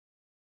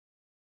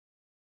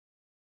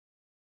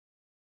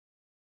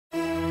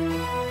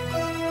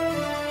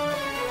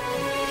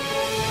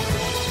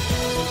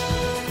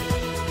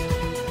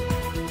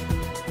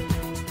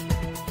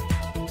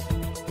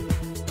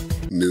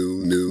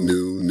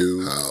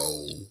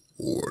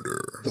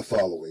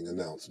following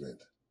announcement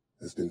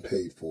has been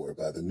paid for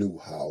by the new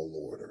Howl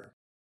Order.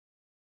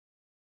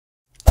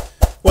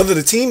 Whether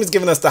the team is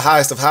giving us the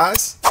highest of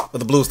highs or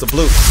the bluest of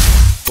blues,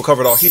 we'll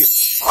cover it all here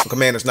on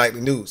Commanders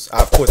Nightly News.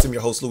 I, of course, am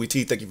your host, Louie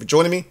T. Thank you for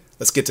joining me.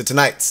 Let's get to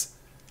tonight's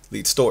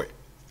lead story.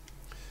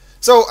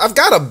 So I've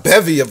got a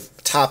bevy of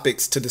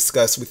topics to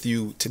discuss with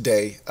you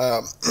today.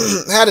 I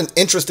had an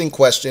interesting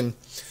question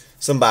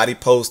somebody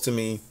posed to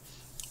me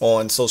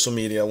on social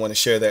media. I want to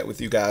share that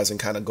with you guys and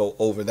kind of go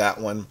over that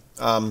one.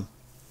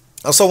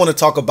 I also want to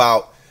talk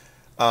about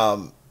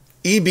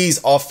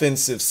EB's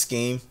offensive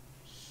scheme.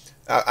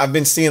 I've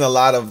been seeing a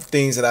lot of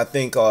things that I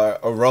think are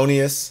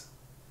erroneous,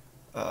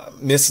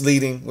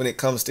 misleading when it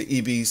comes to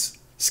EB's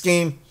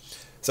scheme.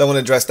 So I want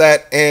to address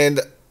that and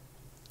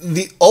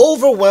the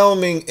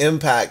overwhelming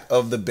impact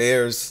of the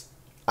Bears'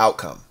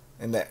 outcome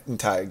in that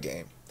entire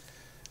game.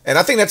 And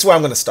I think that's where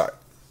I'm going to start.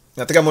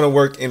 I think I'm going to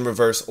work in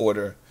reverse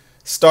order.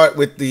 Start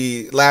with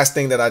the last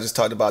thing that I just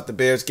talked about, the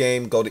Bears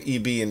game, go to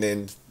EB, and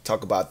then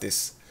talk about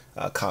this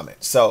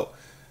comment. So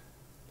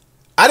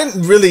I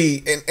didn't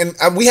really,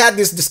 and we had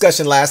this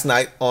discussion last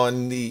night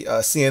on the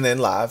CNN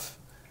Live,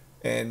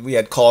 and we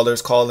had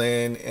callers call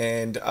in,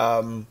 and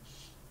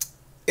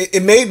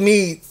it made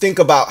me think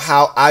about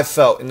how I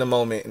felt in the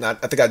moment, and I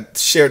think I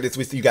shared this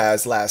with you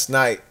guys last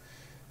night,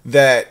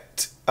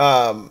 that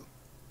I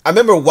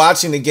remember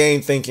watching the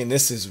game thinking,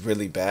 this is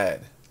really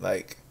bad.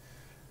 Like,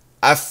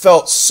 I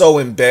felt so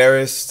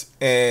embarrassed,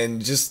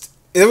 and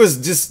it was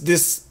just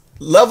this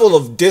level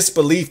of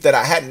disbelief that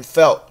I hadn't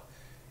felt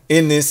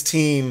in this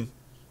team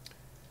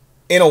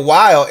in a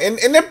while. And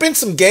there have been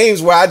some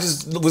games where I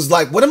just was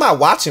like, what am I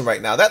watching right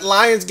now? That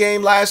Lions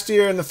game last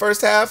year in the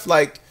first half,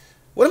 like,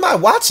 what am I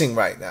watching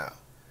right now?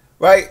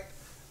 Right?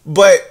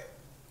 But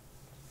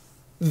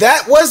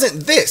that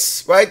wasn't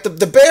this, right?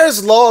 The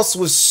Bears' loss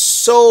was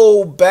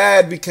so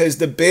bad because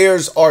the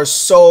Bears are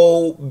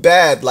so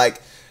bad.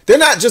 Like, they're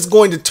not just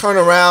going to turn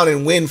around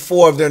and win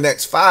 4 of their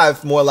next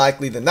 5, more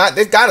likely than not.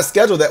 They've got a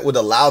schedule that would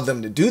allow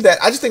them to do that.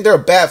 I just think they're a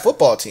bad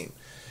football team.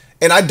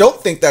 And I don't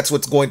think that's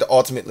what's going to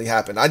ultimately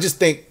happen. I just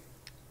think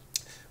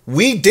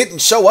we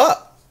didn't show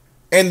up.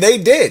 And they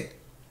did.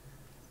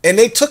 And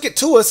they took it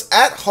to us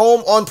at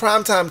home on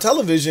primetime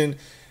television.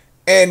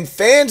 And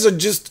fans are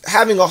just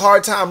having a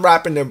hard time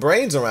wrapping their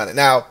brains around it.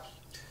 Now,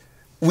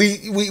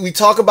 we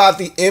talk about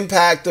the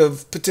impact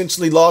of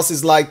potentially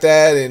losses like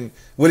that and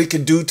what it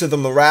could do to the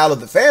morale of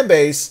the fan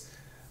base.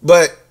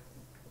 But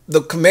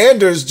the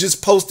Commanders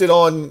just posted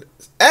on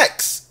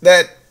X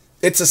that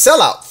it's a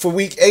sellout for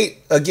Week 8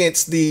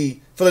 against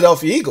the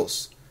Philadelphia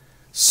Eagles.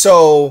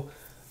 So,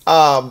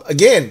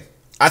 again,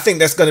 I think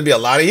that's going to be a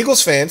lot of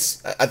Eagles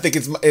fans. I think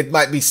it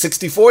might be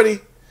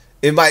 60-40.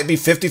 It might be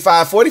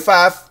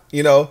 55-45.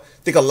 You know,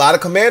 I think a lot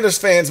of Commanders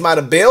fans might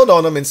have bailed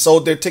on them and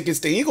sold their tickets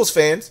to Eagles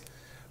fans.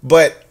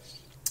 But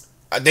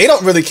they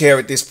don't really care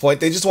at this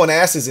point. They just want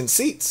asses in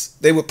seats.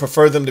 They would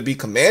prefer them to be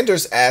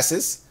Commanders'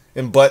 asses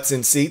and butts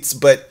in seats.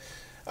 But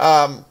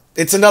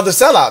it's another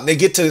sellout. And they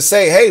get to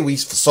say, hey, we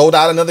sold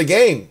out another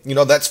game. You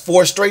know, that's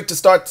 4 straight to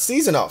start the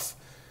season off,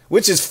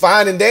 which is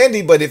fine and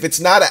dandy. But if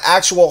it's not an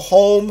actual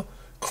home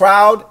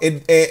crowd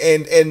and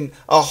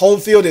a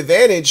home field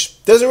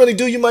advantage, doesn't really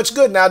do you much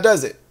good now,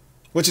 does it?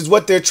 Which is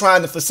what they're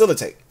trying to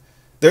facilitate.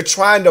 They're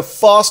trying to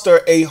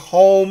foster a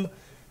home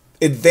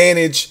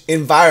advantage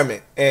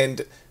environment,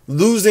 and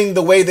losing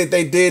the way that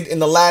they did in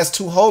the last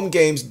 2 home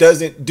games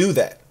doesn't do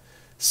that.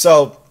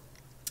 So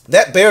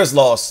that Bears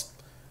loss,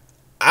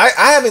 I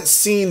haven't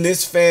seen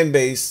this fan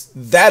base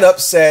that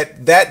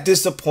upset, that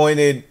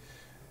disappointed,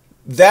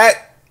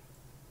 that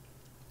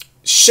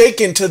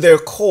shaken to their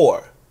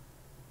core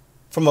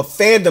from a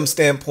fandom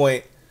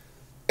standpoint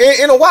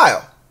in a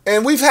while.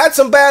 And we've had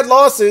some bad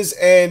losses,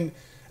 and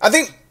I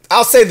think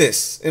I'll say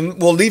this, and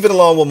we'll leave it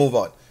alone, we'll move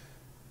on.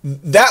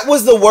 That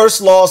was the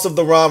worst loss of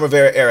the Ron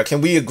Rivera era.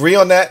 Can we agree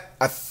on that?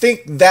 I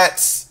think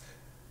that's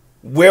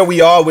where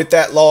we are with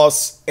that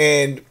loss.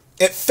 And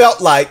it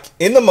felt like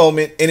in the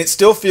moment, and it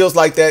still feels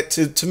like that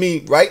to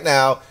me right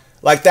now,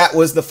 like that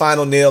was the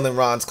final nail in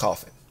Ron's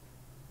coffin.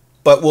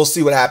 But we'll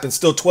see what happens.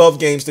 Still 12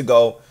 games to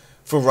go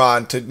for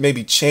Ron to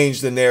maybe change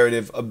the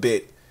narrative a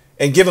bit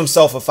and give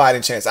himself a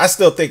fighting chance. I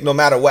still think no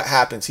matter what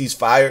happens, he's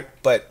fired.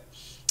 But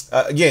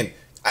again,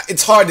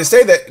 it's hard to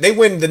say that they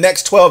win the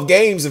next 12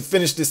 games and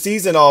finish the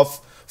season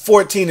off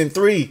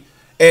 14-3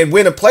 and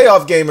win a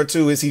playoff game or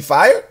 2. Is he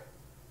fired?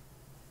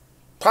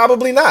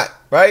 Probably not,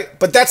 right?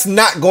 But that's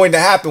not going to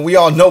happen. We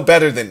all know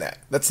better than that.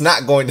 That's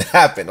not going to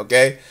happen,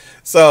 okay?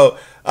 So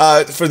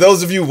for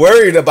those of you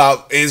worried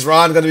about, is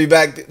Ron going to be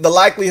back? The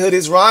likelihood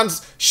is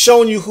Ron's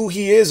shown you who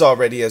he is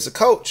already as a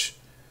coach.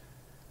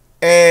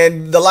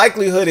 And the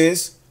likelihood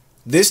is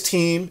this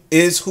team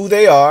is who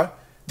they are.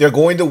 They're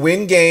going to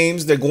win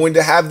games. They're going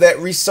to have that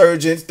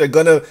resurgence. They're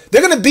gonna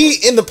be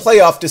in the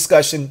playoff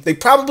discussion. They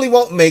probably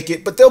won't make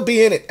it, but they'll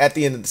be in it at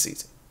the end of the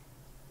season.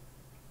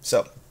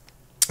 So,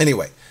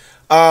 anyway,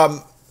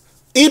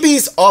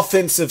 EB's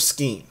offensive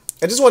scheme.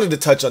 I just wanted to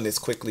touch on this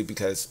quickly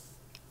because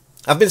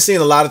I've been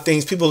seeing a lot of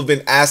things. People have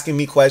been asking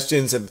me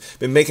questions, have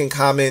been making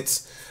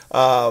comments.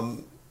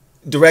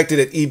 directed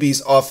at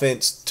EB's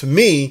offense to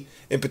me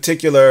in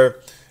particular.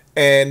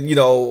 And, you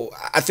know,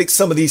 I think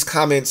some of these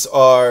comments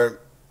are,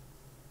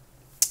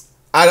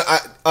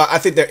 I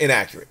think they're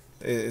inaccurate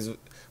is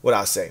what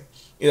I'll say.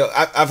 You know,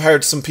 I've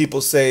heard some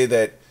people say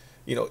that,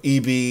 you know,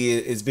 EB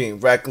is being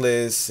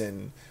reckless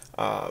and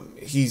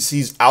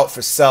he's out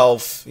for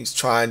self. He's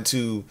trying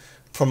to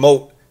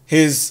promote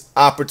his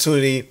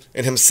opportunity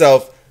and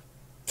himself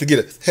to get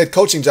a head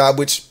coaching job,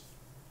 which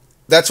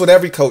that's what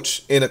every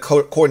coach in a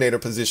coordinator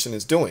position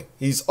is doing.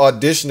 He's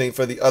auditioning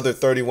for the other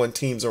 31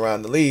 teams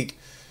around the league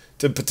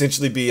to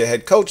potentially be a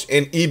head coach.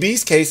 In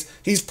EB's case,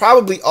 he's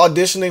probably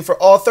auditioning for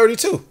all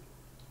 32,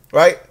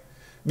 right?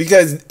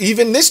 Because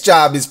even this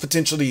job is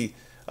potentially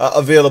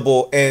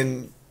available,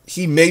 and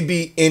he may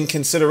be in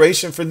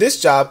consideration for this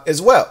job as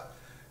well.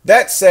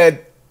 That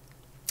said,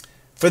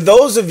 for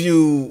those of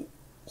you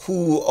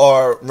who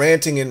are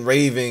ranting and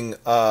raving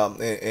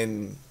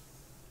and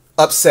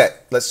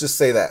upset, let's just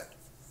say that,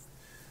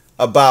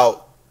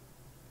 about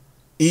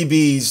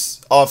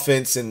EB's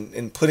offense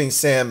and putting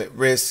Sam at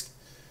risk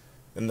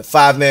and the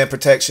 5-man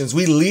protections.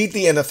 We lead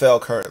the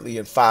NFL currently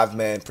in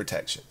 5-man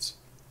protections,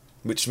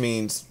 which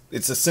means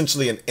it's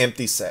essentially an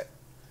empty set.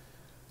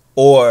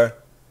 Or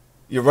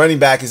your running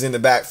back is in the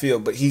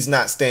backfield, but he's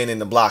not staying in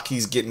the block.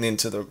 He's getting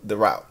into the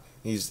route.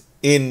 He's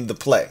in the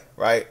play,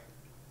 right?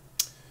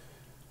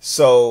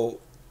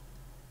 So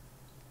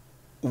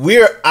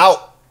we're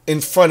out in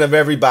front of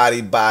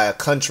everybody by a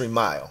country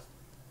mile,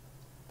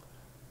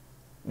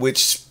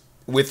 which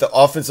with the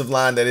offensive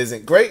line that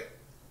isn't great,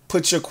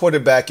 puts your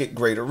quarterback at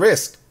greater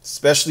risk,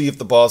 especially if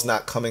the ball's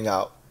not coming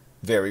out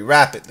very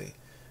rapidly.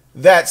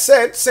 That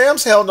said,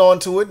 Sam's held on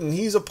to it, and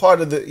he's a part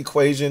of the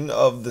equation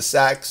of the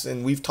sacks,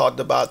 and we've talked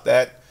about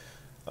that.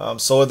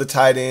 So are the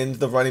tight ends,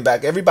 the running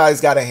back. Everybody's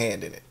got a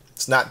hand in it.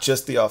 It's not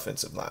just the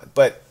offensive line.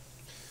 But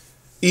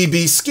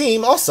EB's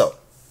scheme also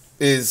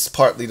is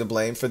partly to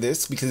blame for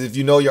this, because if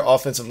you know your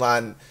offensive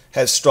line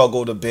has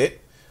struggled a bit,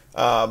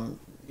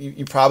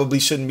 you probably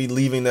shouldn't be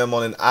leaving them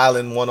on an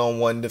island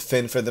one-on-one to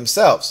fend for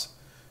themselves.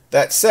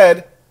 That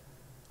said,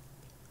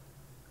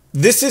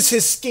 this is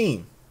his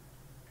scheme.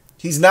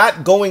 He's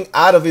not going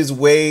out of his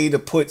way to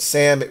put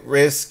Sam at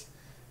risk.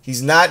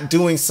 He's not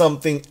doing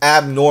something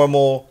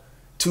abnormal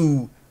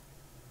to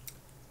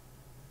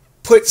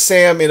put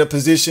Sam in a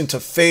position to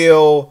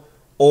fail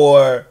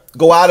or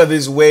go out of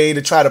his way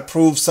to try to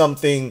prove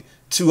something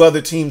to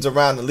other teams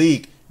around the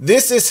league.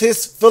 This is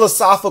his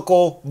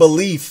philosophical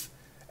belief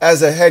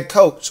as a head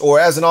coach, or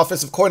as an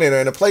offensive coordinator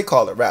and a play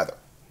caller, rather.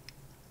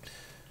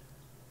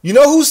 You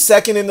know who's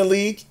second in the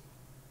league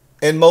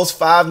in most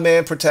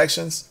 5-man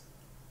protections?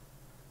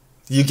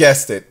 You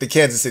guessed it, the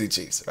Kansas City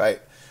Chiefs, right?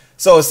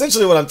 So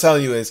essentially what I'm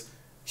telling you is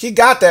he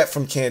got that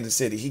from Kansas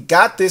City. He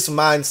got this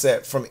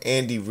mindset from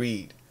Andy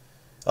Reid.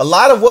 A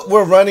lot of what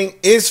we're running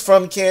is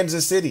from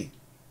Kansas City,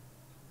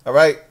 all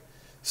right?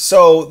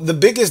 So the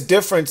biggest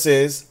difference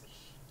is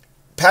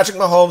Patrick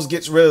Mahomes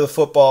gets rid of the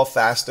football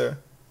faster.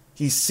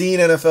 He's seen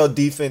NFL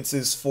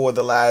defenses for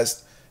the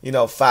last,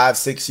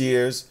 5-6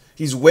 years.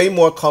 He's way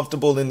more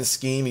comfortable in the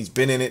scheme. He's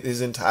been in it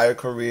his entire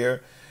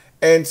career.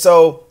 And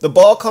so the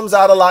ball comes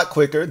out a lot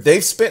quicker.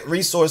 They've spent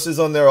resources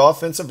on their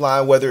offensive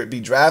line, whether it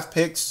be draft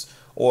picks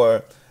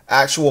or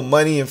actual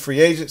money in free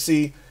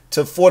agency,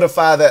 to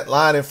fortify that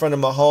line in front of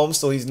Mahomes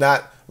so he's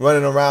not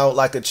running around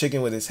like a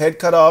chicken with his head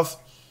cut off.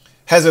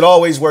 Has it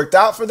always worked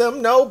out for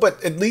them? No,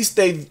 but at least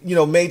they've,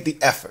 made the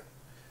effort.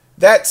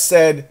 That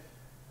said,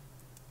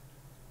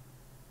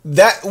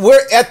 that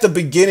we're at the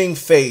beginning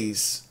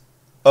phase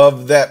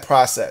of that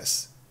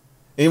process.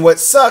 And what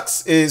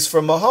sucks is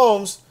for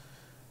Mahomes,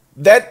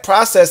 that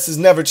process has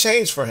never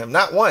changed for him,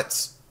 not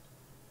once.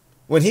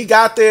 When he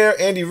got there,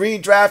 Andy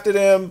Reid drafted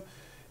him,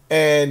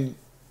 and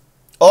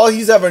all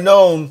he's ever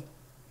known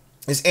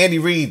is Andy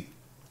Reid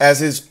as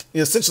his,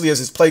 essentially as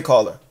his play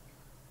caller,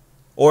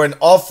 or an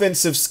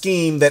offensive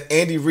scheme that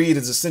Andy Reid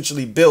has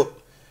essentially built,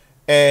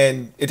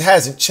 and it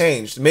hasn't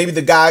changed. Maybe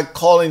the guy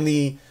calling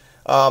the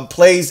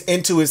plays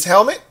into his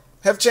helmet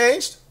have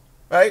changed,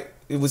 right?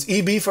 It was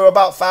EB for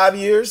about 5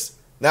 years.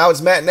 Now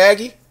it's Matt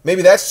Nagy.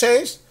 Maybe that's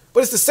changed,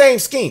 but it's the same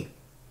scheme.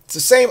 It's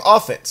the same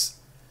offense.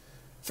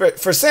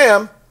 For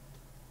Sam,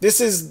 this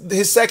is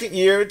his second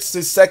year. It's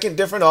his second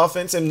different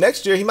offense, and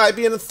next year he might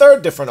be in a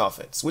third different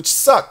offense, which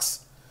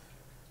sucks.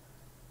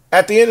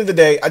 At the end of the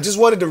day, I just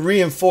wanted to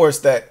reinforce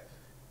that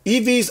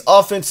EB's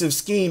offensive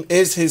scheme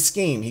is his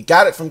scheme. He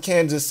got it from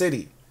Kansas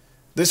City.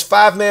 This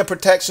 5-man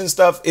protection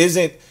stuff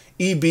isn't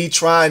EB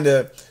trying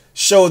to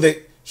show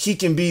that he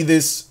can be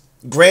this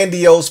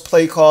grandiose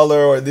play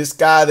caller or this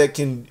guy that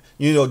can,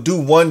 do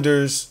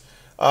wonders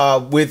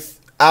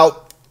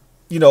without,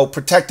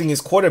 protecting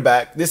his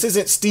quarterback. This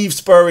isn't Steve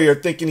Spurrier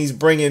thinking he's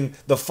bringing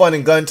the fun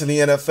and gun to the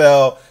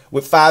NFL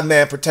with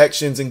 5-man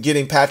protections and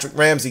getting Patrick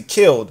Ramsey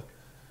killed.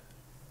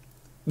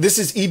 This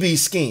is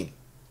EB's scheme.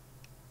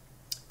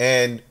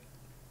 And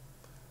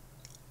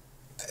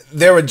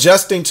they're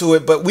adjusting to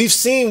it, but we've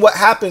seen what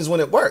happens when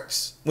it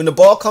works, when the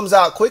ball comes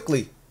out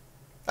quickly.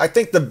 I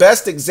think the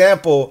best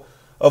example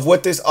of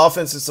what this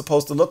offense is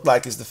supposed to look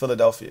like is the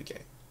Philadelphia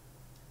game.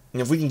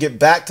 And if we can get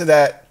back to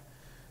that,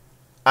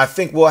 I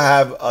think we'll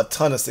have a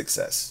ton of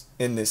success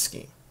in this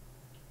scheme.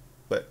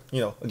 But,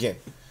 again,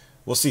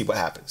 we'll see what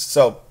happens.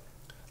 So,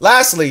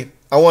 lastly,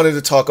 I wanted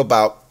to talk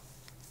about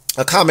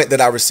a comment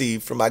that I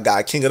received from my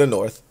guy, King of the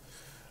North.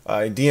 He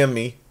DM'd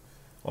me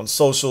on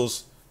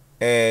socials,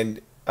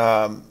 and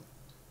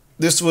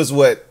this was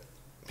what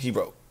he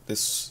wrote.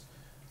 This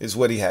is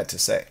what he had to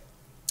say.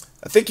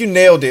 I think you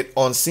nailed it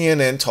on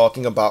CNN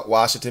talking about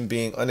Washington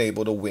being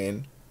unable to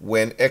win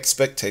when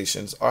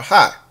expectations are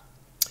high.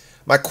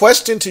 My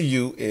question to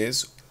you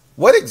is,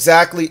 what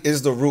exactly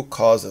is the root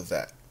cause of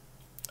that?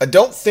 I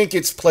don't think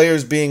it's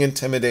players being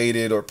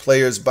intimidated or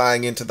players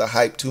buying into the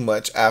hype too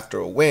much after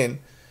a win.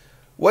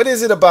 What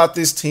is it about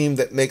this team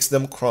that makes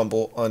them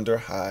crumble under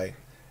high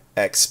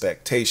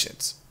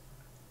expectations?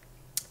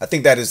 I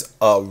think that is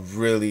a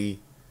really,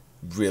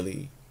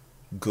 really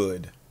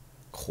good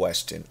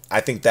question.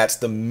 I think that's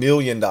the $1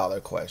 million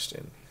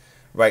question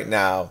right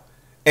now.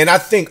 And I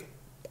think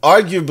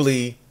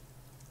arguably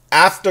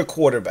after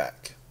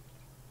quarterback,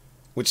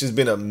 which has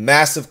been a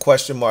massive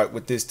question mark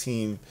with this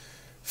team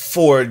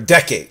for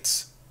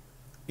decades,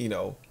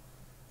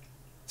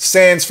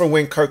 sans for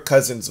when Kirk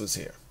Cousins was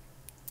here.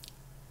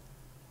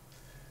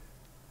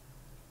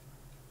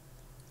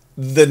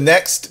 The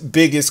next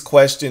biggest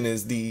question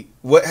is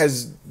what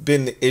has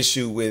been the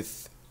issue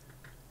with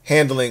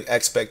handling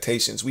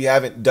expectations. We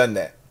haven't done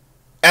that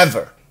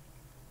ever.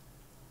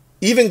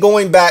 Even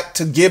going back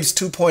to Gibbs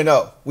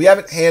 2.0, we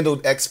haven't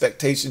handled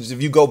expectations.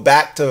 If you go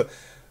back to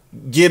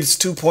Gibbs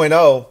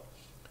 2.0,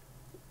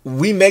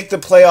 we make the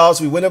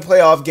playoffs. We win a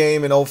playoff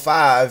game in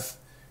 05.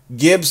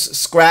 Gibbs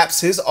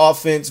scraps his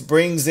offense,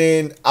 brings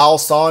in Al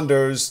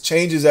Saunders,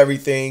 changes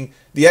everything.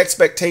 The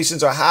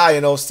expectations are high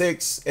in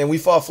 06, and we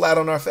fall flat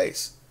on our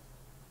face.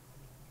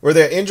 Were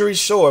there injuries?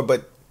 Sure,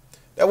 but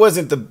that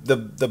wasn't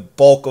the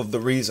bulk of the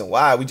reason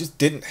why. We just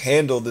didn't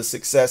handle the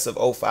success of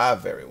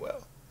 05 very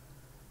well.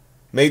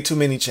 Made too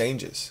many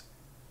changes.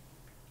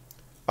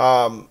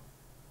 07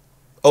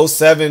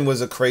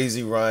 was a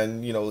crazy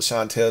run,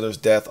 Sean Taylor's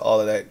death, all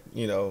of that,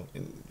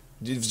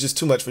 it was just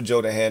too much for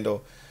Joe to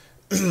handle.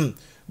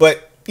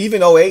 But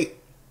even 08,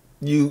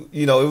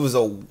 it was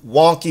a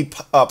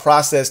wonky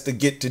process to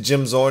get to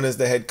Jim Zorn as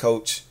the head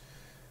coach.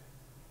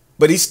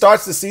 But he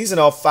starts the season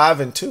off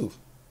 5-2.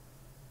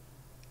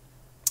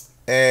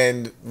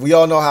 And we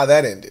all know how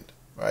that ended,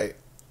 right?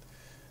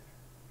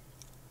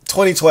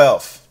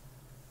 2012.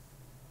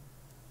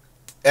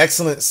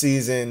 Excellent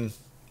season.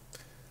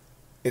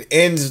 It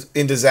ends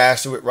in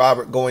disaster with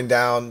Robert going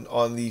down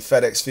on the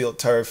FedEx Field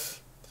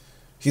turf.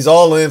 He's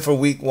all in for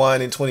week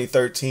 1 in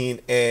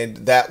 2013, and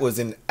that was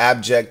an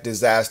abject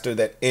disaster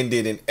that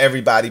ended in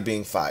everybody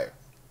being fired.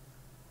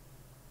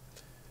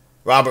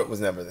 Robert was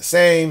never the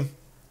same,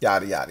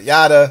 yada, yada,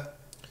 yada.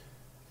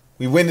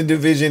 We win the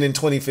division in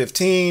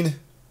 2015.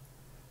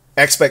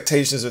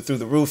 Expectations are through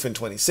the roof in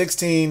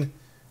 2016.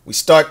 We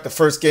start the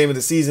first game of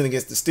the season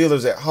against the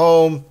Steelers at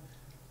home.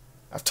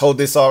 I've told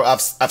this I've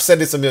said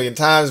this a million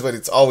times, but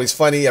it's always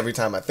funny every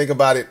time I think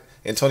about it.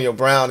 Antonio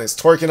Brown is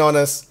twerking on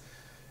us.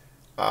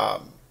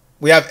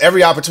 We have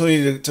every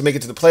opportunity to make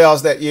it to the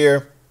playoffs that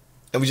year,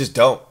 and we just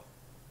don't.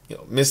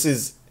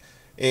 Misses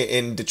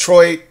in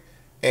Detroit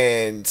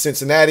and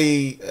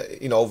Cincinnati,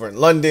 over in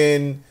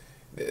London,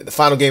 the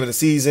final game of the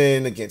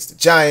season against the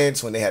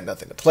Giants when they had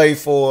nothing to play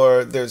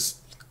for. There's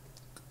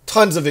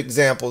tons of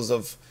examples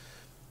of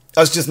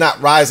us just not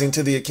rising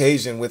to the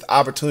occasion with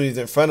opportunities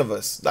in front of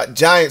us. Like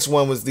Giants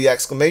one was the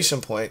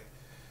exclamation point.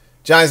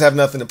 Giants have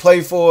nothing to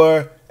play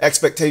for.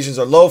 Expectations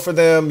are low for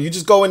them. You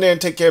just go in there and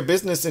take care of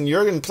business, and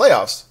you're in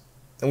playoffs,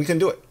 and we can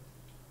do it.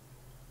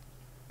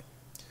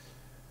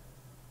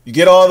 You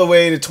get all the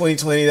way to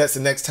 2020. That's the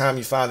next time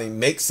you finally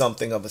make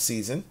something of a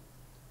season.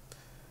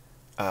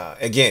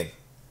 Again,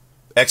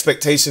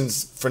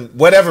 expectations for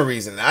whatever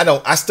reason.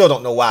 I still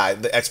don't know why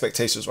the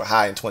expectations were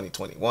high in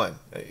 2021.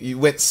 You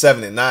went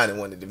 7-9 and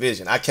won the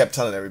division. I kept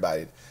telling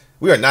everybody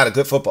we are not a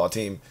good football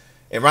team,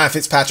 and Ryan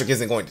Fitzpatrick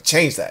isn't going to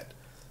change that.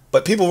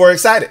 But people were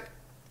excited,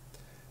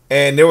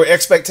 and there were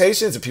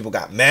expectations, and people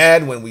got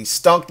mad when we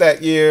stunk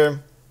that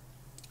year.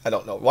 I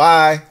don't know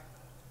why,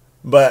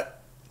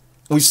 but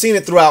we've seen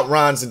it throughout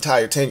Ron's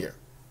entire tenure.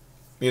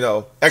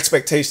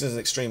 Expectations are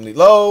extremely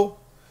low.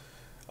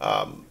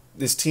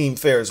 This team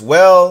fares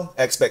well.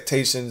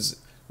 Expectations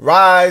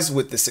rise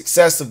with the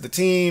success of the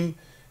team,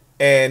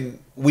 and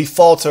we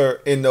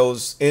falter in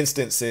those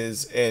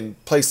instances and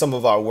play some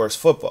of our worst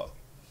football.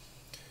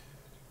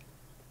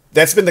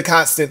 That's been the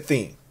constant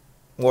theme.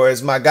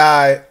 Whereas my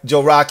guy,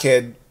 Joe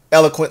Rockhead,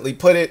 eloquently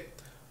put it,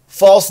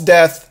 false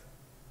death,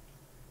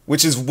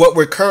 which is what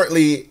we're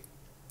currently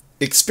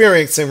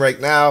experiencing right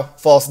now,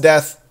 false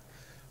death,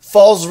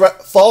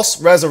 false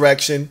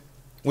resurrection,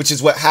 which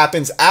is what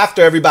happens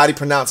after everybody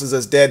pronounces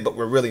us dead, but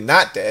we're really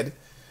not dead.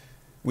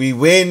 We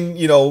win,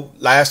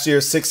 last year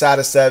 6 out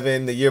of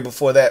 7, the year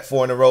before that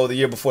 4 in a row, the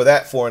year before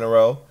that 4 in a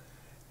row,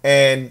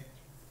 and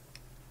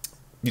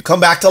you come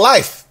back to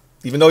life,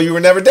 even though you were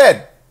never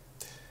dead.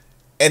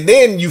 And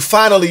then you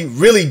finally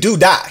really do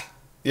die.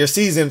 Your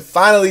season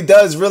finally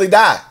does really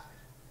die.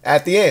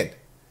 at the end.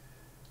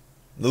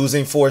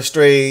 Losing 4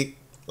 straight.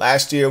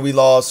 Last year we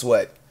lost,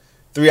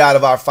 3 out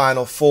of our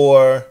final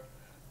 4.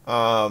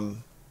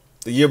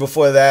 The year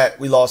before that,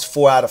 we lost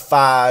 4 out of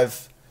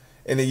 5.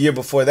 And the year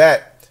before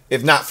that,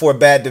 if not for a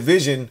bad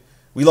division,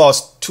 we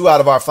lost 2 out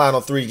of our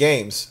final 3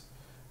 games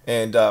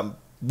and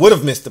would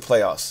have missed the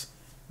playoffs.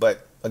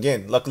 But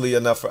again, luckily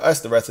enough for us,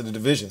 the rest of the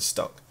division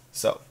stunk.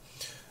 So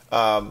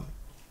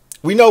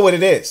we know what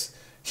it is.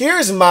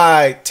 Here's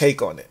my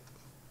take on it.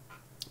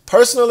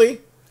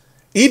 Personally,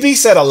 EB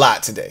said a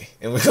lot today,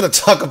 and we're going to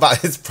talk about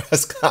his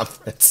press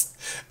conference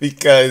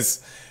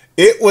because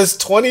it was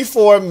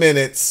 24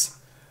 minutes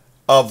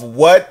of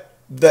what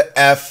the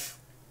F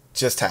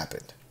just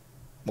happened.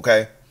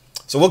 Okay?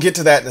 So we'll get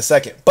to that in a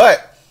second.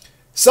 But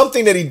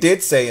something that he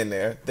did say in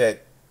there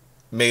that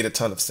made a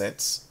ton of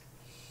sense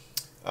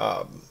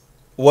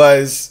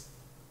was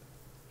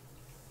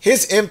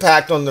his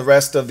impact on the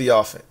rest of the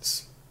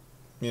offense.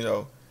 You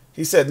know,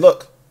 he said,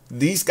 look,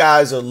 these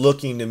guys are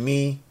looking to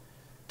me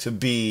to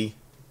be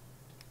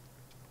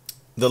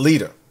the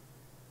leader.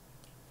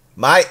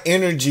 My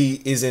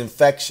energy is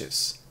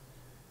infectious.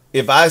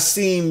 If I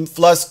seem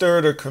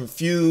flustered or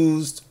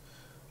confused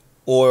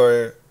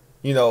or,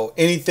 you know,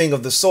 anything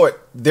of the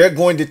sort, they're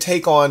going to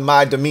take on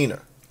my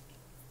demeanor,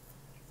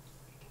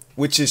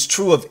 which is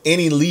true of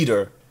any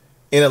leader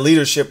in a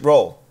leadership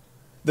role.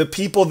 The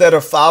people that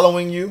are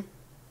following you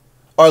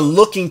are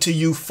looking to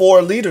you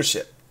for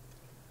leadership.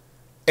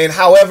 And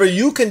however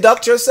you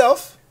conduct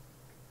yourself,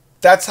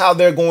 that's how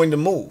they're going to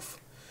move.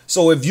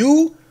 So if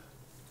you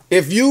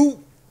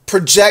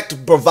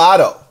project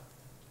bravado,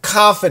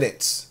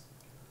 confidence,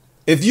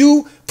 if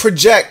you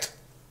project,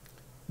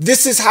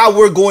 this is how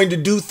we're going to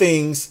do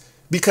things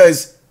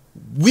because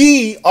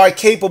we are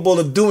capable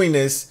of doing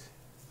this,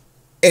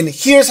 and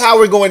here's how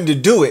we're going to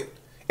do it,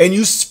 and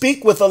you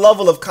speak with a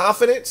level of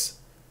confidence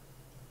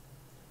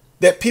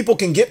that people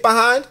can get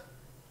behind,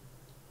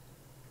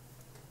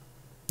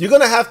 you're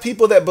going to have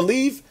people that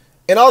believe,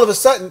 and all of a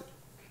sudden,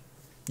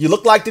 you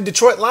look like the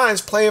Detroit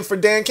Lions playing for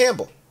Dan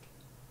Campbell.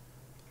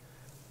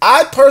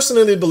 I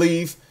personally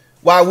believe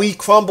why we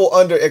crumble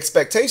under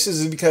expectations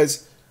is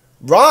because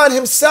Ron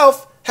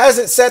himself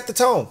hasn't set the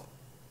tone.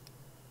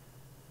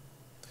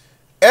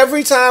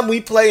 Every time we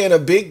play in a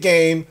big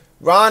game,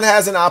 Ron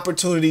has an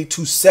opportunity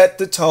to set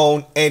the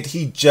tone, and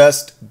he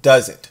just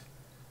doesn't.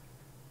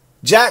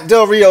 Jack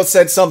Del Rio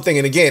said something,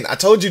 and again, I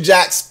told you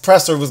Jack's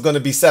presser was going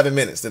to be 7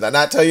 minutes. Did I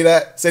not tell you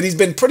that? Said he's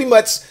been pretty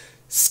much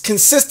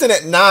consistent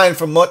at 9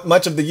 for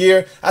much of the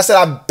year. I said,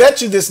 I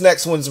bet you this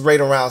next one's right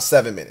around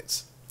 7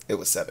 minutes. It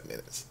was 7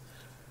 minutes.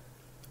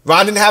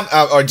 Ron didn't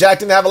have, or Jack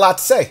didn't have a lot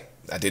to say.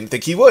 I didn't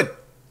think he would.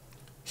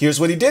 Here's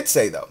what he did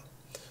say, though.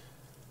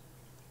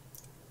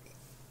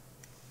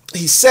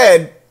 He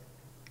said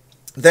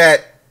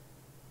that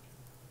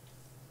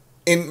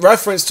in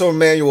reference to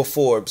Emmanuel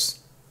Forbes,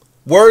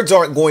 words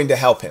aren't going to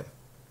help him.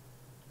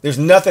 There's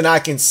nothing I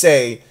can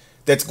say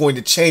that's going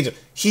to change him.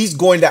 He's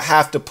going to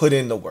have to put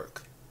in the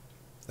work,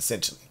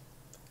 essentially.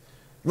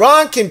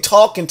 Ron can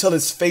talk until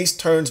his face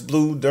turns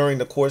blue during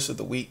the course of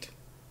the week.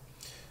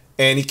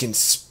 And he can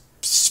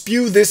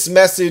spew this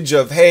message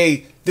of,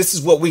 hey, this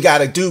is what we got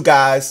to do,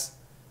 guys.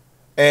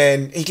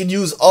 And he can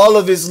use all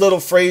of his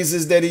little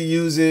phrases that he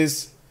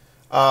uses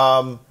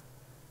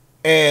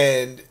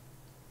and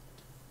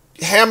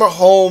hammer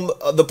home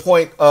the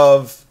point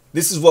of,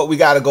 this is what we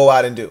got to go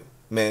out and do,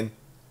 man.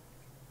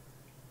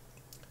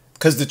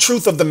 Because the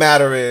truth of the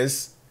matter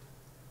is,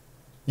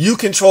 you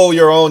control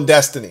your own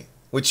destiny,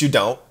 which you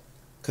don't,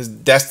 because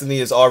destiny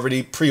is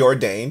already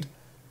preordained.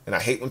 And I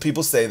hate when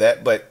people say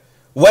that, but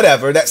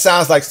whatever. That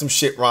sounds like some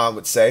shit Ron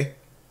would say.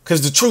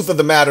 Because the truth of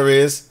the matter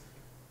is,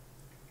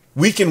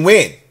 we can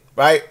win,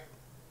 right?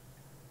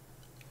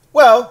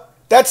 Well,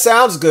 that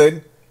sounds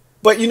good.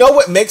 But you know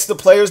what makes the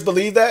players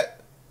believe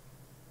that?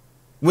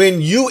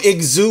 When you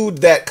exude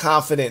that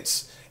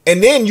confidence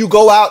and then you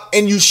go out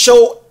and you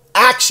show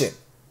action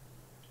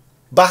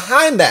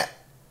behind that.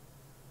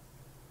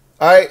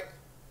 All right?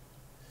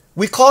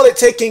 We call it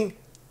taking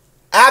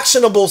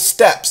actionable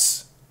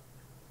steps.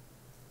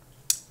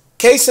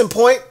 Case in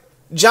point,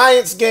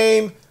 Giants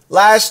game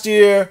last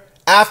year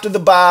after the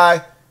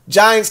bye.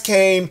 Giants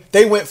came,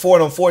 they went for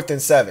it on 4th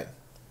and 7.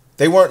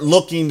 They weren't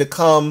looking to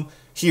come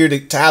here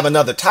to have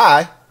another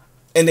tie,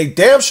 and they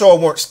damn sure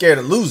weren't scared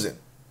of losing.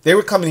 They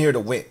were coming here to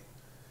win.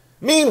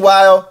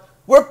 Meanwhile,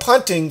 we're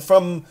punting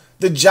from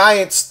the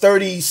Giants'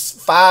 38,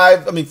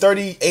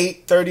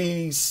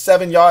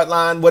 37-yard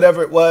line,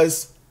 whatever it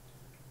was.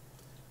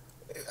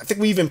 I think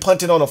we even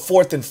punted on a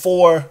 4th and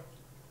 4.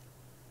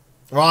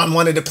 Ron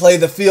wanted to play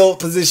the field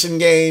position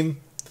game.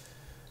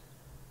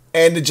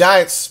 And the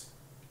Giants,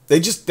 they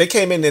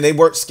came in and they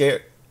weren't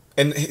scared.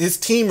 And his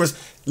team was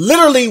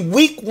literally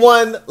week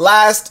 1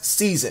 last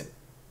season.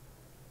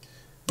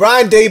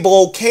 Brian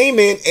Daboll came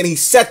in and he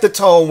set the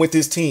tone with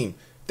his team.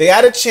 They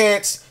had a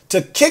chance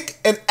to kick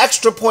an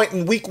extra point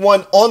in week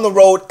 1 on the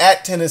road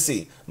at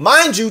Tennessee.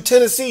 Mind you,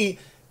 Tennessee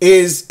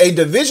is a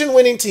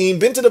division-winning team,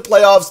 been to the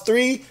playoffs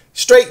 3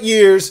 straight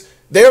years.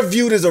 They're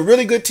viewed as a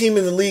really good team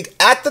in the league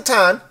at the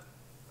time.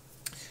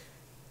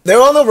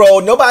 They're on the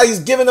road. Nobody's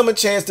giving them a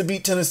chance to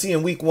beat Tennessee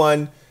in week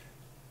 1.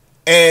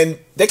 And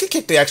they could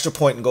kick the extra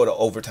point and go to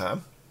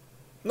overtime.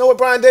 You know what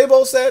Brian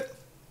Daboll said?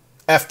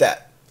 F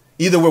that.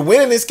 Either we're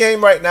winning this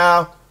game right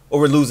now or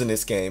we're losing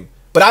this game.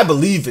 But I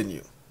believe in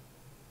you.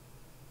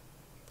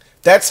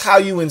 That's how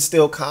you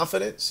instill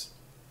confidence.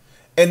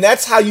 And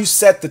that's how you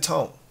set the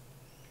tone.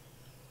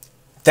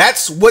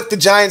 That's what the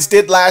Giants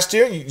did last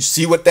year. You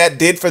see what that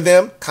did for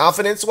them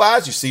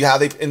confidence-wise. You see how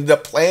they ended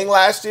up playing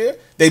last year.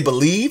 They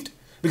believed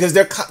because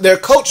their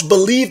coach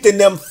believed in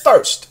them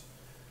first.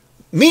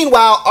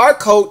 Meanwhile, our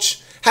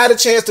coach had a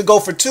chance to go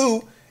for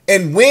 2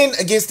 and win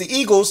against the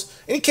Eagles,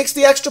 and he kicks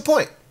the extra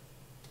point.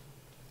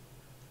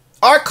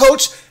 Our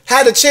coach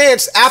had a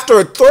chance after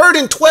a 3rd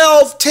and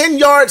 12,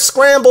 10-yard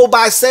scramble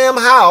by Sam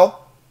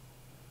Howell,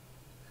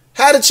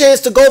 had a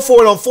chance to go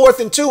for it on 4th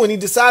and 2, and he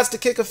decides to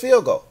kick a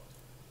field goal.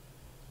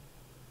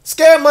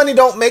 Scared money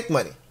don't make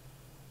money.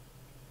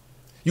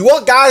 You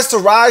want guys to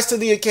rise to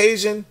the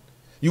occasion.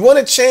 You want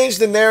to change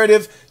the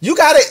narrative. You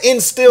got to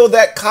instill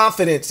that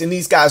confidence in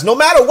these guys. No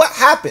matter what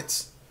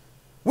happens,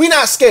 we're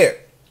not scared.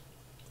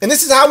 And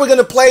this is how we're going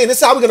to play, and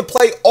this is how we're going to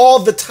play all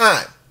the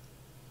time.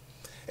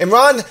 And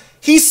Ron,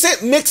 he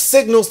sent mixed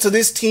signals to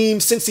this team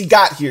since he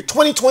got here.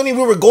 2020,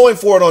 we were going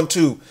for it on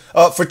 2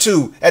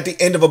 at the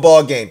end of a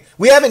ball game.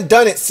 We haven't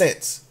done it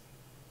since.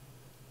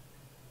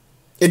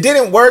 It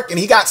didn't work, and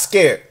he got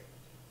scared.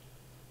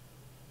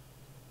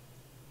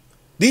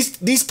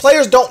 These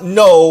players don't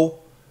know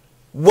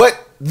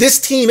what this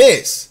team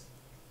is.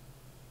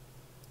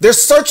 They're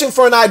searching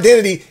for an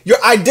identity.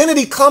 Your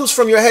identity comes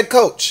from your head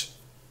coach.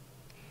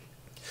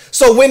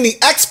 So when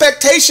the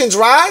expectations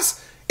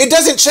rise, it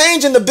doesn't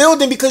change in the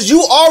building because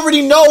you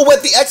already know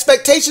what the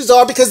expectations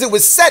are because it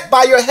was set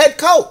by your head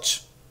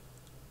coach.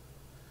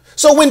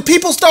 So when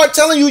people start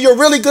telling you you're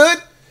really good,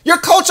 your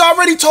coach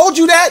already told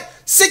you that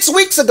 6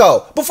 weeks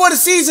ago before the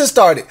season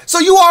started. So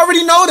you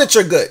already know that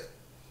you're good.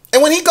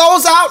 And when he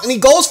goes out and he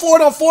goes for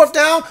it on 4th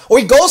down or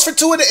he goes for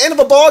 2 at the end of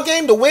a ball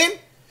game to win,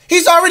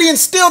 he's already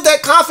instilled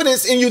that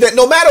confidence in you that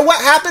no matter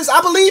what happens, I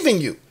believe in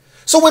you.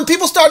 So when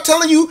people start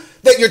telling you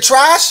that you're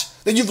trash,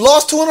 that you've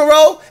lost 2 in a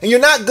row and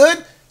you're not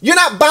good, you're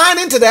not buying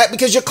into that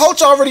because your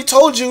coach already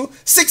told you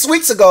 6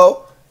 weeks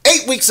ago,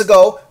 8 weeks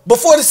ago,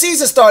 before the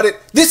season started,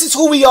 this is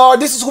who we are,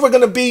 this is who we're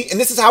going to be, and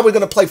this is how we're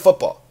going to play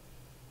football.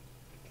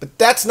 But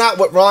that's not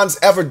what Ron's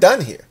ever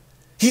done here.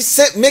 He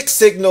sent mixed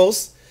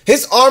signals.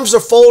 His arms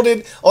are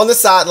folded on the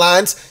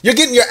sidelines. You're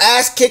getting your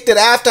ass kicked at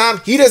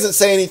halftime. He doesn't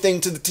say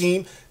anything to the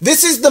team.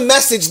 This is the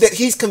message that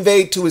he's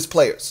conveyed to his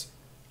players.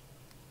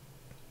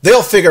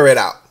 They'll figure it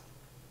out.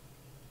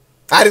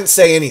 I didn't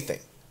say anything.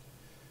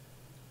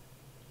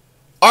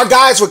 Our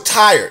guys were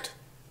tired,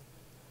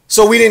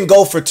 so we didn't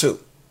go for 2.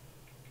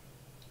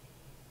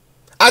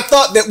 I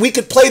thought that we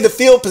could play the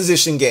field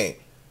position game,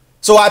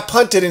 so I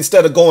punted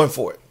instead of going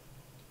for it.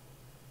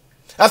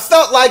 I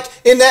felt like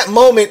in that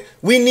moment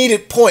we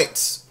needed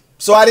points.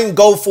 So I didn't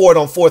go for it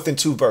on 4th and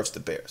 2 versus the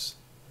Bears.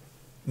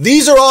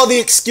 These are all the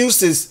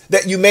excuses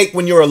that you make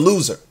when you're a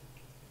loser.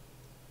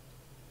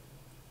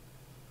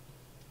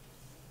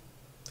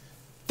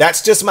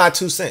 That's just my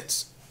 2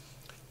 cents.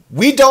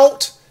 We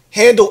don't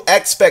handle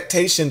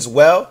expectations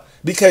well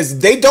because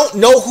they don't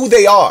know who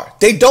they are.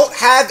 They don't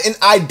have an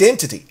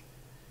identity.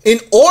 In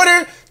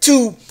order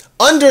to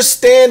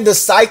understand the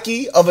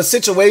psyche of a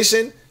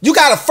situation, you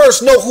got to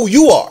first know who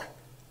you are.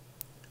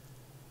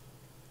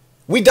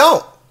 We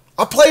don't.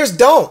 Our players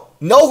don't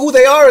know who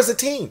they are as a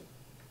team.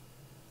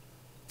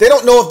 They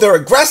don't know if they're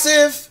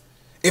aggressive,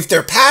 if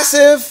they're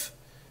passive.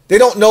 They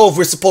don't know if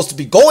we're supposed to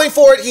be going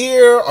for it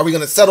here. Are we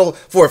going to settle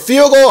for a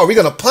field goal? Are we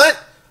going to punt?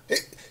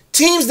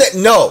 Teams that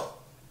know,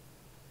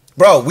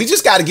 bro, we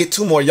just got to get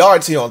 2 more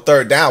yards here on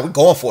 3rd down. We're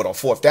going for it on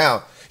 4th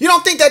down. You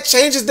don't think that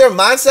changes their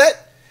mindset?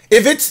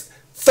 If it's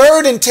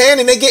 3rd and 10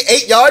 and they get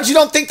 8 yards, you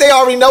don't think they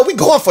already know we're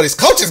going for this?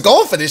 Coach is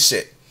going for this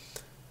shit.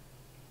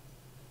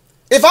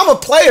 If I'm a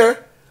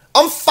player,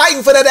 I'm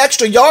fighting for that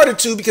extra yard or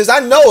 2 because I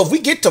know if we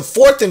get to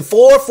 4th and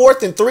 4,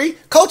 4th and 3,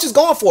 coach is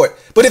going for it.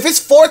 But if it's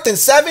 4th and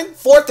 7,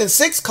 4th and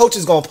 6, coach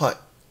is going to punt.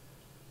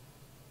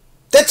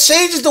 That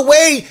changes the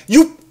way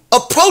you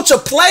approach a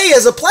play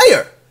as a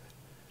player.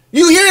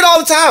 You hear it all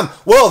the time.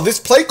 Well, this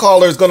play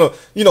caller is going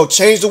to,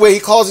 change the way he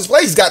calls his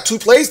play. He's got 2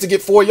 plays to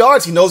get 4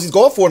 yards. He knows he's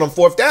going for it on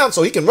 4th down,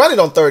 so he can run it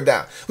on 3rd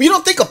down. Well, you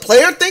don't think a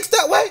player thinks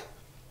that way?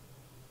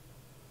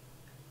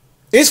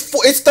 It's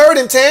 3rd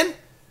and 10.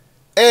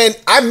 And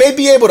I may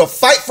be able to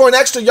fight for an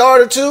extra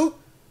yard or 2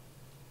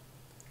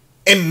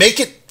 and make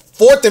it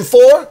 4th and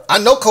 4. I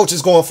know coach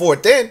is going for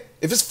it then.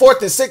 If it's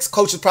 4th and 6,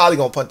 coach is probably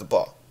going to punt the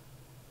ball.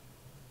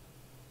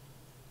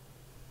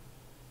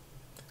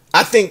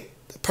 I think,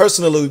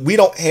 personally, we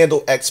don't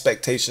handle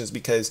expectations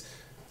because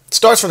it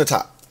starts from the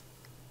top.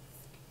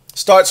 It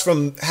starts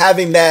from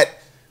having that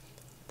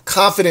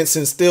confidence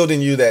instilled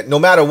in you that no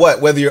matter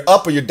what, whether you're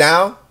up or you're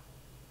down,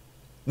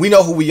 we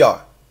know who we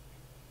are.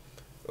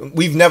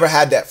 We've never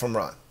had that from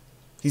Ron.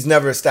 He's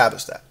never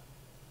established that.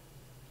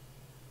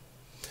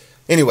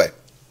 Anyway,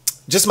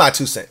 just my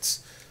 2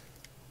 cents.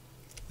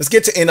 Let's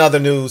get to in other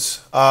news.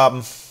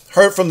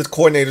 Heard from the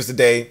coordinators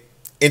today.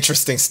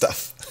 Interesting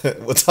stuff.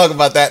 We'll talk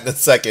about that in a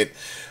second.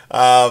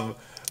 But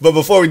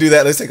before we do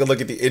that, let's take a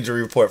look at the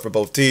injury report for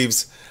both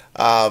teams.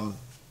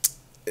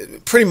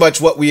 Pretty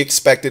much what we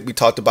expected. We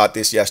talked about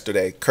this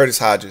yesterday. Curtis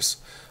Hodges,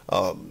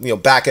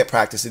 back at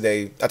practice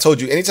today. I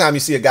told you, anytime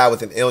you see a guy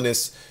with an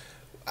illness,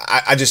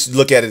 I just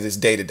look at it as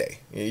day to day.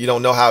 You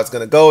don't know how it's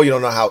going to go. You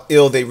don't know how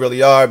ill they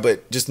really are,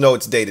 but just know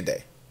it's day to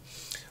day.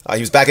 He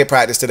was back at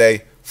practice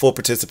today, full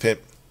participant.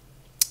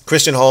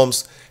 Christian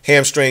Holmes,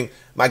 hamstring.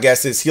 My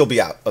guess is he'll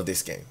be out of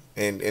this game,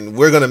 and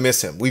we're going to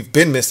miss him. We've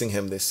been missing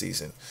him this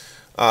season.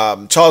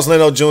 Charles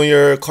Leno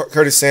Jr.,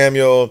 Curtis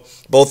Samuel,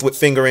 both with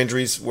finger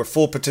injuries, were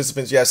full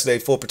participants yesterday,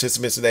 full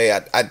participants today.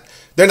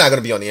 They're not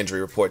going to be on the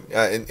injury report.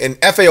 And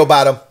FAO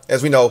Bottom,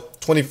 as we know,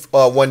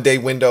 21-day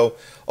window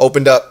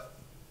opened up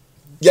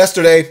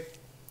yesterday.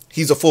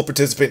 He's a full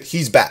participant.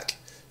 He's back.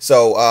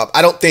 So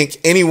I don't think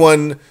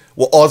anyone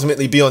will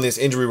ultimately be on this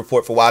injury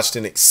report for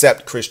Washington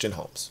except Christian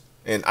Holmes.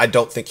 And I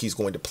don't think he's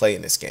going to play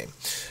in this game.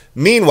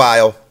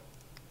 Meanwhile,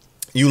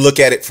 you look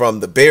at it from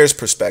the Bears'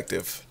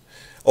 perspective,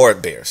 or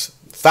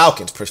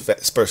Falcons'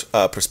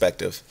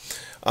 perspective.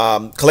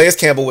 Calais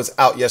Campbell was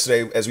out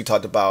yesterday, as we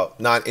talked about,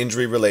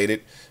 non-injury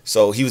related.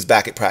 So he was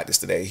back at practice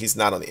today. He's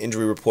not on the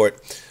injury report.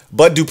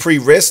 Bud Dupree,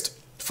 wrist,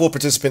 full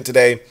participant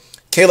today.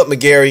 Caleb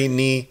McGarry,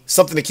 knee,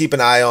 something to keep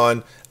an eye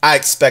on. I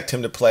expect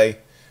him to play,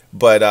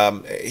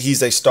 but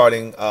he's a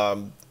starting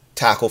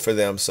tackle for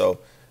them. So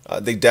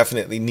they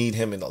definitely need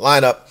him in the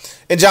lineup.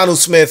 And Jonnu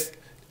Smith,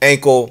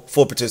 ankle,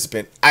 full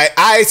participant.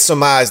 I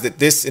surmise that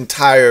this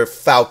entire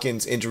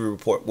Falcons injury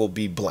report will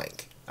be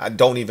blank. I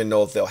don't even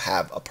know if they'll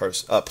have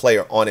a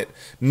player on it.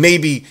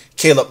 Maybe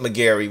Caleb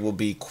McGarry will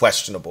be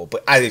questionable,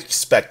 but I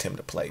expect him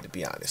to play, to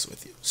be honest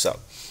with you. So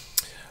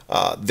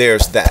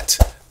there's that.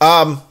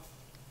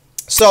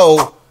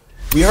 So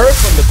we heard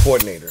from the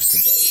coordinators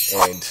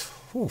today,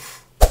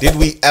 and did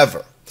we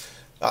ever?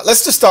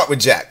 Let's just start with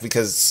Jack,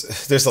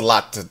 because there's a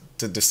lot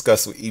to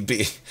discuss with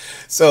EB.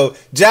 So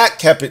Jack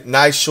kept it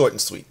nice, short,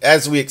 and sweet,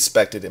 as we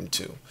expected him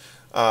to.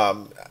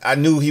 I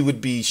knew he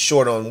would be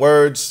short on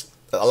words.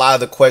 A lot of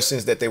the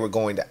questions that they were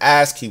going to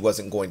ask, he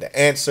wasn't going to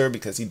answer,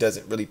 because he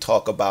doesn't really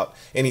talk about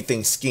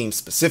anything scheme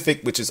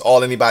specific, which is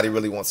all anybody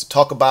really wants to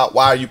talk about.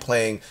 Why are you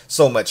playing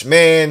so much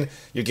man?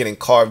 You're getting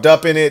carved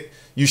up in it.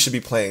 You should be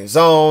playing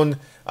zone.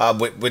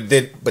 But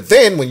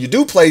then when you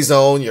do play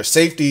zone, your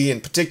safety, in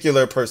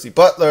particular, Percy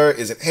Butler,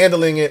 isn't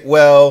handling it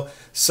well.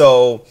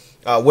 So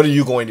what are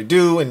you going to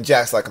do? And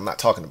Jack's like, I'm not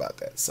talking about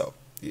that. So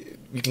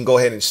you can go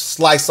ahead and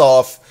slice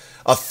off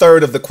a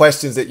third of the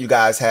questions that you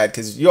guys had,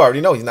 because you already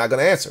know he's not going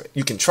to answer it.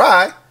 You can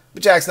try,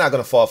 but Jack's not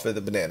going to fall for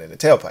the banana in the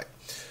tailpipe.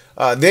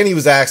 Then he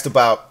was asked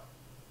about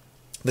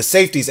the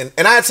safeties. And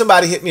I had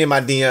somebody hit me in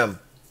my DM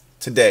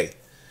today.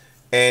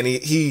 And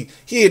he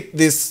had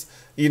this,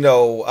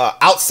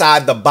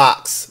 outside the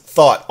box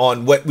thought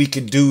on what we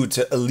could do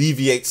to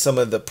alleviate some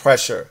of the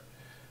pressure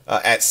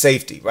at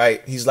safety,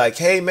 right? He's like,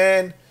 hey,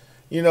 man,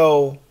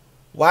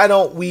 why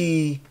don't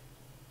we,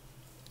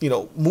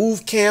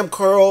 move Cam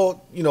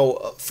Curl,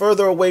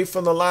 further away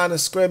from the line of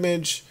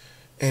scrimmage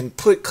and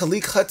put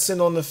Khaleke Hudson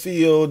on the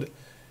field.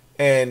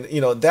 And,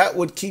 that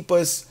would keep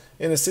us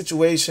in a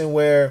situation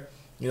where,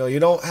 you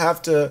don't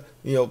have to,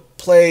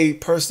 play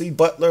Percy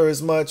Butler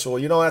as much, or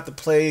you don't have to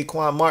play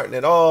Quan Martin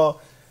at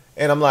all.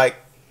 And I'm like,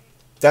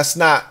 that's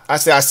not, I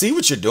see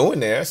what you're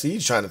doing there. I see you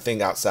trying to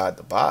think outside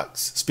the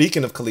box.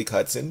 Speaking of Khaleke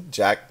Hudson,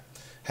 Jack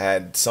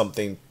had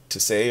something to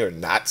say or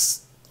not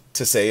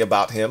to say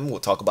about him.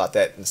 We'll talk about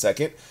that in a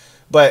second.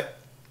 But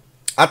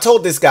I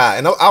told this guy,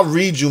 and I'll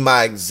read you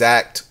my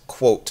exact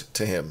quote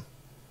to him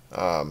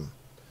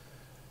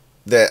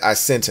that I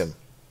sent him.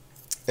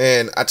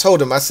 And I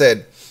told him, I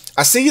said,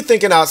 I see you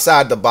thinking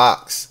outside the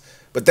box,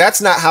 but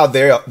that's not how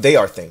they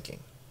are thinking.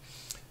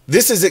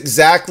 This is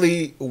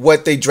exactly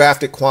what they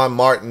drafted Quan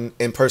Martin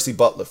and Percy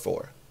Butler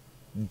for.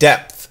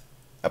 Depth.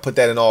 I put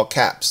that in all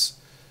caps.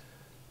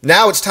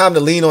 Now it's time to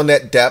lean on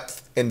that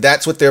depth, and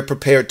that's what they're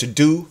prepared to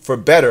do, for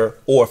better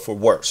or for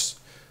worse.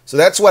 So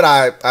that's what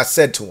I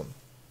said to him.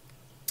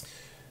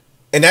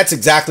 And that's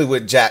exactly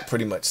what Jack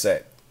pretty much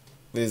said,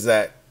 is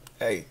that,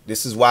 hey,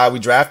 this is why we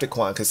drafted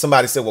Quan. Because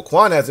somebody said, well,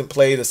 Quan hasn't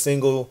played a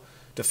single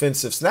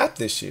defensive snap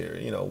this year.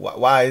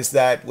 Why is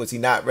that? Was he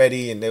not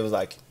ready? And they was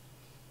like,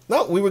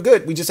 no, we were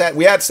good.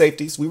 We had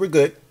safeties. We were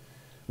good.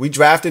 We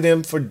drafted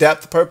him for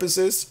depth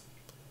purposes.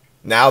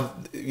 Now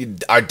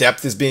our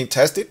depth is being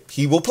tested.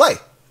 He will play.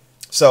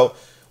 So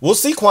we'll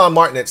see Quan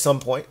Martin at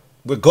some point.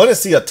 We're going to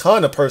see a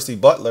ton of Percy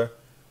Butler.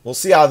 We'll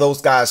see how those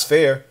guys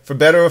fare, for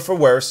better or for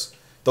worse.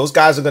 Those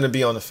guys are going to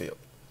be on the field.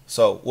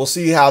 So we'll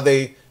see how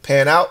they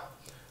pan out.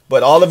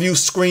 But all of you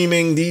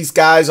screaming, these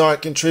guys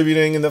aren't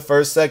contributing in the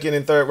first, second,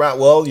 and third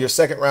round. Well, your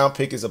second round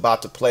pick is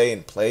about to play,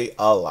 and play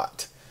a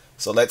lot.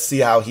 So let's see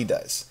how he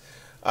does.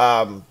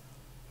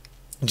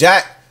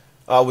 Jack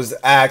was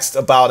asked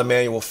about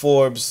Emmanuel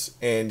Forbes,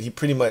 and he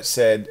pretty much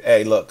said,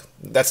 hey, look,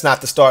 that's not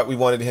the start we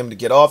wanted him to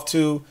get off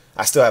to.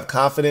 I still have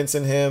confidence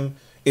in him.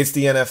 It's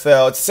the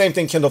NFL. It's the same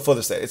thing Kendall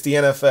Fuller said. It's the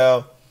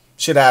NFL.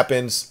 Shit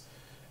happens.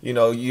 You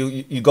know,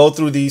 you go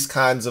through these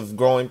kinds of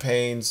growing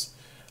pains.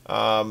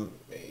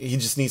 He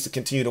just needs to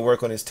continue to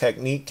work on his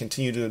technique,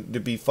 continue to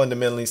be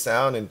fundamentally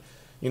sound, and,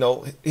 you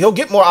know, he'll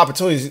get more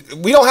opportunities.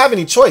 We don't have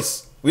any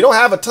choice. We don't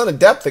have a ton of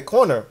depth at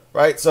corner,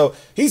 right? So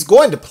he's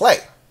going to play.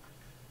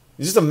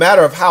 It's just a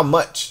matter of how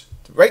much.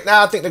 Right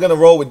now, I think they're going to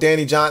roll with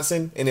Danny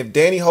Johnson, and if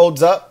Danny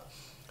holds up,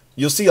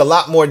 you'll see a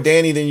lot more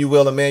Danny than you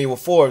will Emmanuel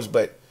Forbes.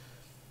 But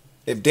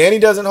if Danny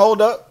doesn't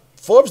hold up,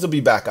 Forbes will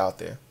be back out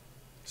there.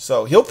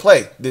 So he'll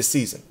play this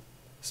season.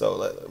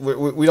 So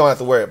we don't have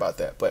to worry about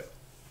that. But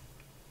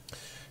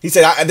he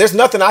said, there's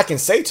nothing I can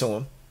say to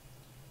him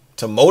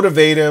to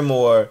motivate him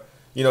or,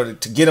 you know,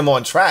 to get him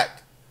on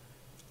track.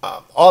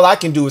 All I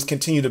can do is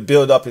continue to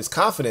build up his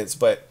confidence.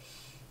 But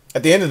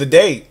at the end of the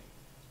day,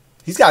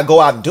 he's got to go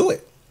out and do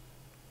it.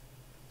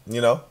 You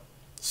know?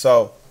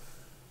 So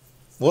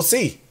we'll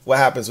see what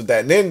happens with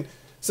that. And then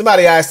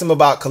somebody asked him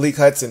about Khalid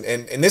Hudson,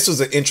 and this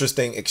was an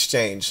interesting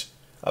exchange.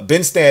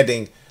 Ben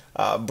Standing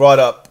brought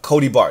up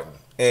Cody Barton,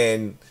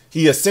 and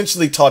he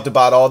essentially talked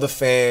about all the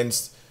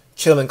fans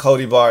killing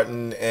Cody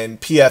Barton and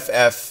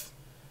PFF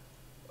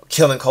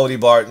killing Cody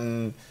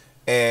Barton,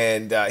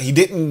 and he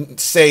didn't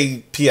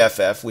say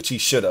PFF, which he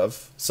should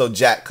have, so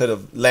Jack could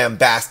have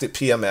lambasted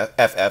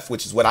PMFF,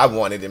 which is what I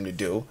wanted him to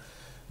do,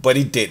 but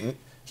he didn't.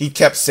 He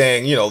kept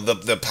saying, you know,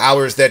 the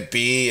powers that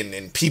be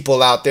and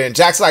people out there. And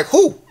Jack's like,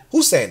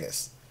 who's saying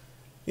this?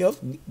 You know,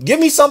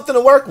 give me something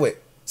to work with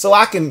so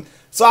I can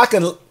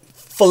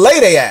fillet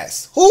their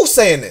ass. Who's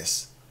saying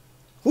this?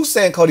 Who's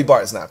saying Cody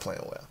Barton's not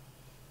playing well?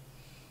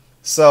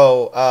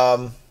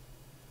 So,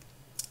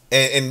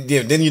 and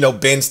you know, then, you know,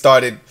 Ben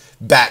started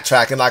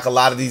backtracking like a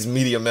lot of these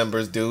media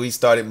members do. He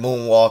started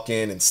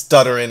moonwalking and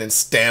stuttering and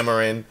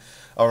stammering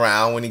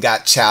around when he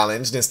got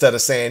challenged instead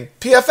of saying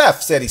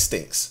PFF said he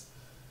stinks.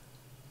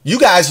 You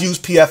guys use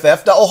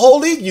PFF. The whole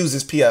league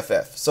uses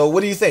PFF. So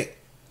what do you think?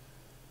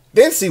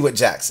 Then see what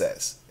Jack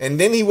says. And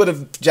then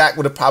Jack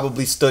would have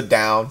probably stood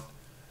down,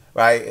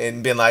 right?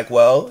 And been like,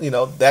 well, you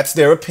know, that's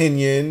their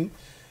opinion.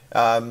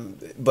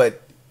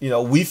 But, you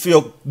know, we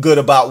feel good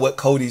about what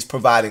Cody's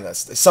providing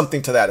us.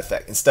 Something to that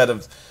effect. Instead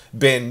of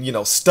being, you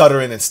know,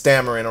 stuttering and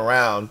stammering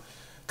around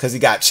because he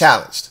got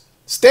challenged.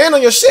 Stand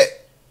on your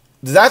shit.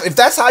 If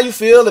that's how you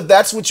feel, if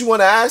that's what you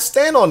want to ask,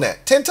 stand on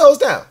that. 10 toes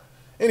down.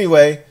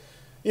 Anyway,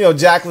 you know,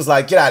 Jack was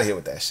like, get out of here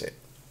with that shit.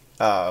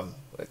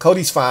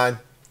 Cody's fine.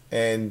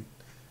 And,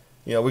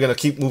 you know, we're going to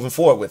keep moving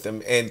forward with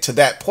him. And to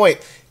that point,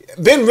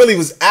 Ben really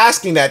was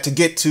asking that to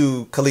get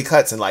to Khalid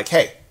Hudson. Like,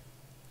 hey,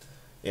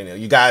 you know,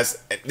 you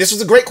guys, this was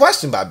a great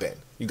question by Ben.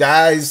 You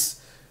guys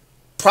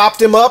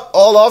propped him up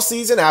all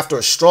offseason after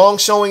a strong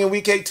showing in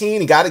Week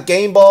 18. He got a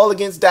game ball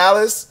against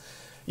Dallas.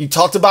 You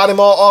talked about him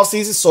all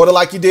offseason, sort of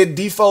like you did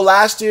Defoe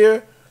last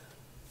year.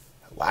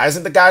 Why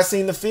isn't the guy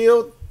seeing the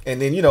field? And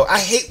then, you know, I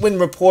hate when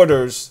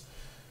reporters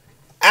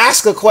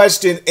ask a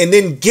question and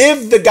then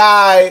give the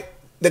guy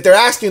that they're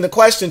asking the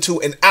question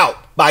to an out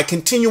by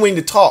continuing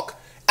to talk.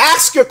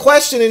 Ask your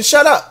question and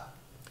shut up.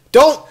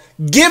 Don't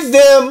give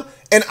them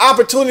an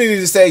opportunity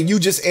to say you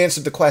just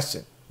answered the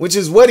question, which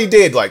is what he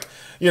did. Like,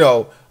 you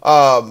know,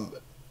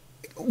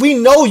 we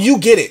know you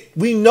get it.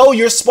 We know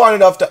you're smart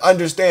enough to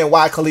understand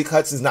why Khalid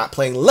Hudson's not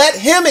playing. Let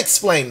him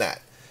explain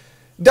that.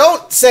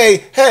 Don't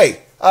say,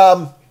 hey,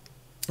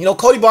 you know,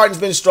 Cody Barton's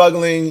been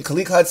struggling.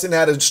 Khalid Hudson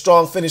had a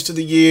strong finish to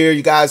the year.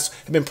 You guys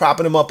have been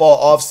propping him up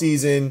all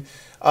offseason.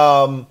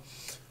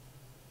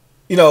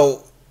 You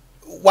know,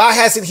 why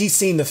hasn't he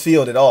seen the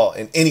field at all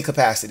in any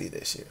capacity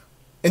this year?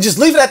 And just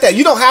leave it at that.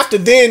 You don't have to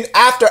then,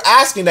 after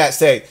asking that,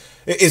 say,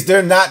 is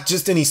there not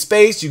just any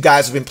space? You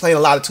guys have been playing a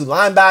lot of two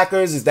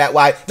linebackers. Is that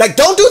why? Like,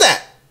 don't do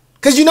that.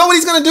 Because you know what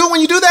he's going to do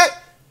when you do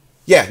that?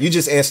 Yeah, you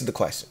just answered the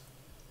question.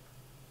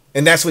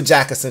 And that's what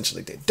Jack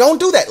essentially did. Don't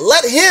do that.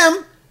 Let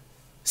him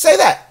say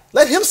that.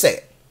 Let him say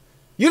it.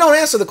 You don't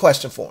answer the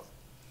question for him.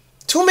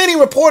 Too many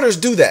reporters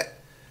do that.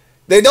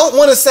 They don't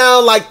want to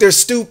sound like they're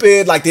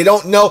stupid, like they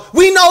don't know.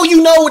 We know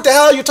you know what the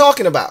hell you're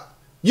talking about.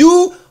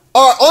 You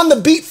are on the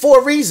beat for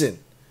a reason.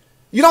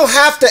 You don't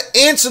have to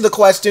answer the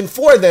question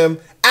for them.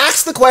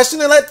 Ask the question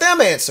and let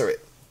them answer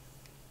it.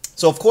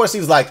 So, of course, he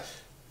was like,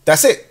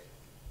 that's it.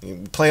 You're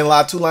playing a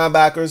lot of two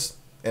linebackers,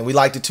 and we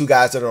like the two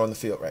guys that are on the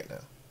field right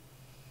now,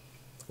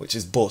 which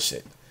is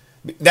bullshit.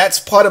 That's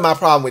part of my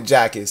problem with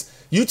Jack is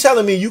you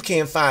telling me you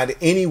can't find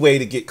any way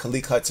to get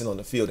Khalid Hudson on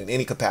the field in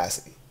any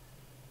capacity.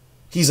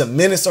 He's a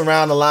menace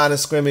around the line of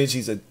scrimmage.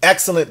 He's an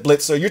excellent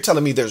blitzer. You're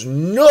telling me there's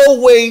no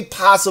way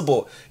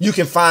possible you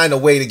can find a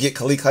way to get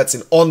Khalid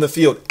Hudson on the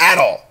field at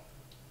all.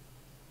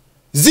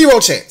 Zero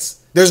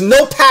chance. There's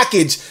no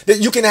package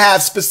that you can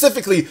have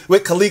specifically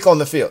with Khalid on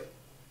the field.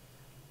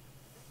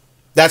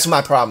 That's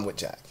my problem with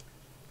Jack.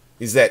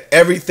 Is that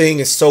everything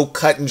is so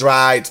cut and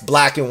dry. It's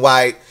black and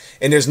white.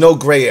 And there's no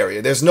gray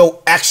area. There's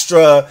no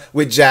extra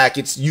with Jack.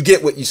 It's you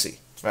get what you see,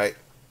 right?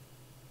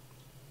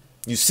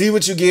 You see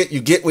what you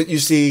get what you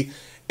see.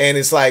 And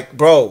it's like,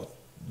 bro,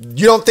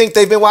 you don't think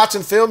they've been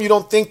watching film? You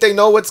don't think they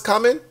know what's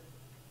coming?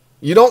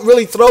 You don't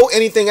really throw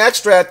anything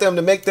extra at them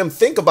to make them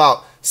think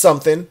about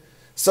something.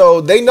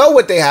 So they know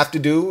what they have to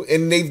do,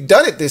 and they've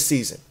done it this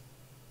season.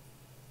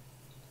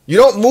 You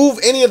don't move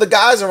any of the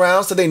guys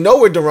around, so they know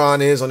where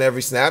Duran is on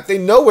every snap. They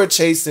know where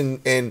Chase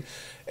and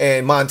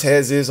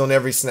Montez is on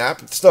every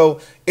snap.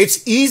 So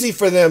it's easy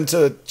for them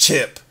to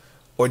chip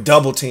or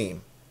double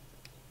team.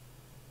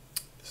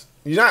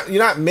 You're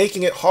not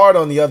making it hard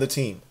on the other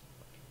team.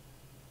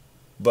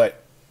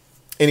 But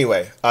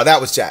anyway, that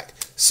was Jack.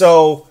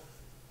 So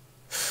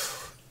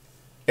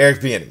Eric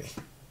Bieniemy.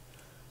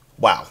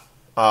 Wow.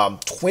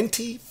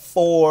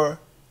 24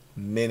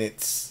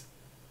 minutes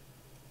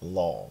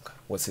long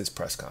was his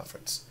press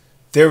conference.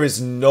 There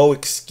is no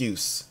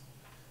excuse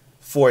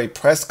for a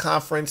press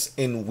conference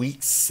in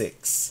week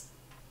 6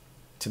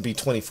 to be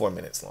 24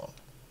 minutes long.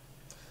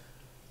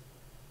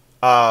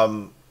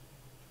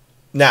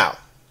 Now,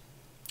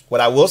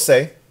 what I will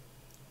say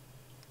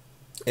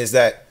is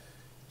that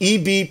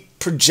EB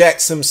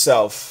projects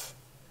himself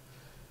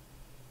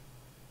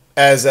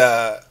as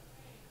a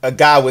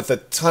guy with a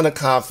ton of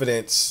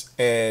confidence,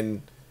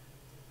 and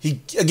he,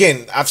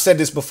 again, I've said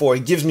this before,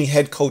 he gives me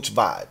head coach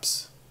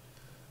vibes.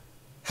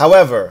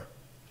 However,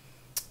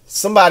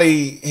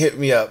 somebody hit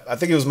me up, I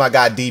think it was my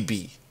guy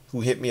DB,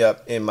 who hit me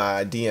up in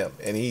my DM,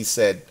 and he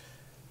said,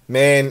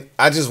 man,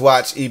 I just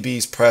watched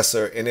EB's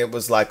presser, and it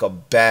was like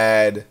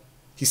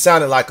he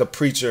sounded like a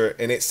preacher,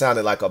 and it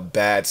sounded like a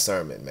bad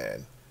sermon,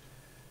 man.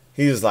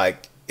 He was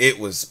like, it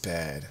was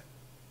bad.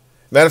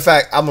 Matter of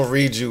fact, I'm going to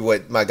read you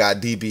what my guy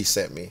DB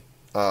sent me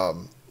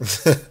on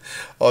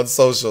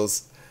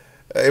socials.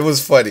 It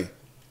was funny.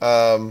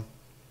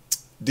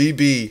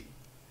 DB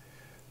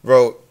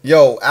wrote,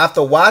 yo,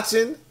 after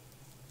watching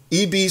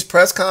EB's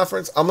press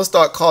conference, I'm going to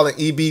start calling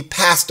EB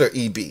Pastor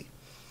EB.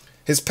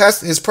 His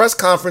press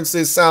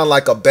conferences sound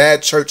like a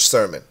bad church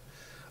sermon.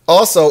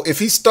 Also, if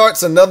he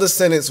starts another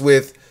sentence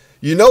with,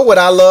 you know what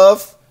I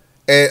love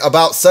and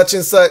about such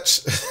and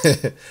such,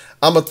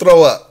 I'm going to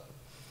throw up.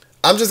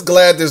 I'm just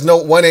glad there's no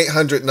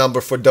 1-800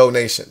 number for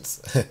donations.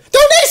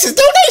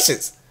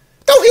 Donations!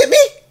 Don't hit me!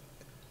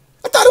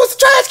 I thought it was a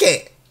trash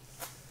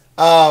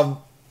can.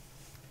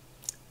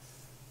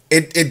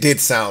 It did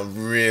sound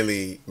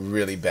really,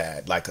 really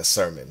bad, like a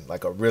sermon,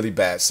 like a really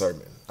bad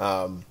sermon.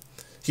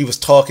 He was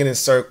talking in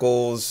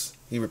circles.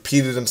 He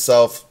repeated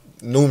himself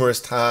numerous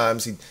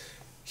times. He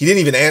didn't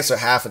even answer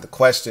half of the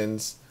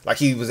questions. Like,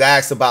 he was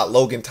asked about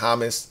Logan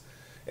Thomas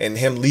and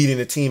him leading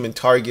the team in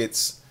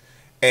targets.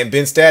 And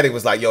Ben Static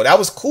was like, yo, that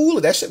was cool.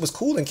 That shit was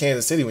cool in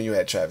Kansas City when you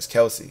had Travis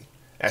Kelce.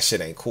 That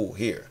shit ain't cool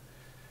here.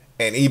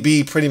 And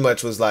EB pretty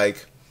much was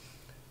like,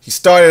 he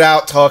started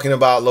out talking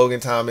about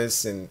Logan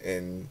Thomas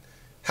and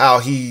how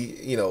he,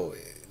 you know,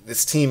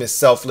 this team is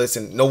selfless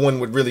and no one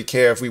would really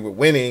care if we were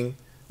winning,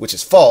 which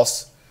is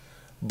false.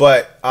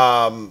 But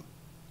then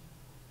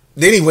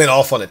he went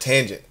off on a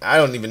tangent. I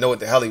don't even know what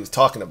the hell he was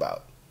talking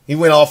about. He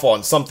went off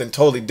on something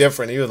totally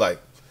different. He was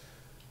like,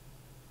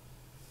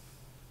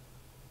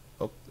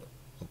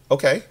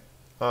 okay.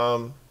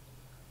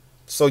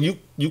 So you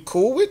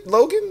cool with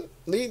Logan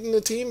leading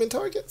the team in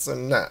targets or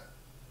not?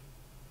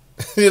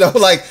 You know,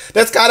 like,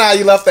 that's kind of how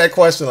you left that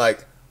question.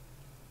 Like,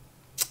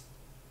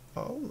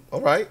 oh,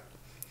 all right.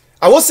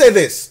 I will say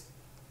this.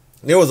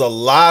 There was a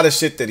lot of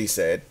shit that he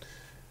said.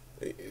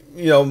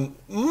 You know,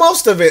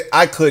 most of it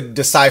I could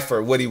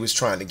decipher what he was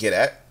trying to get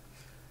at.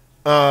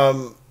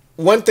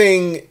 One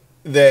thing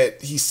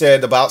that he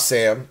said about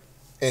Sam,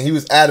 and he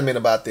was adamant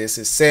about this,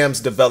 is Sam's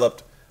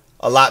developed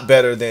a lot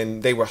better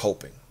than they were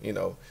hoping, you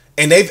know.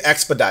 And they've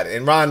expedited,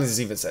 and Ron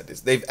has even said this,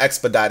 they've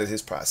expedited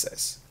his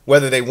process,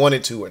 whether they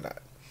wanted to or not.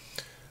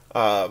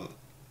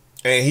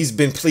 And he's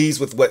been pleased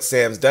with what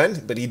Sam's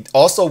done, but he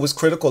also was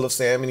critical of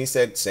Sam, and he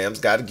said, Sam's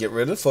got to get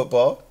rid of the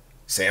football.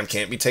 Sam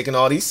can't be taking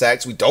all these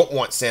sacks. We don't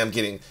want Sam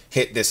getting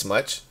hit this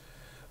much.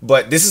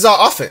 But this is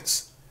our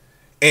offense.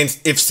 And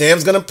if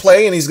Sam's going to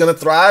play and he's going to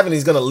thrive and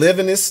he's going to live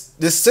in this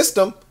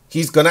system,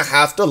 he's going to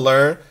have to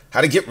learn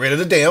how to get rid of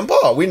the damn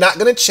ball. We're not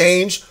going to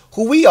change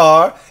who we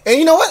are. And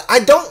you know what? I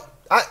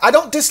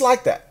don't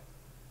dislike that.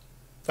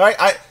 All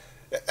right?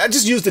 I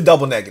just used the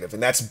double negative,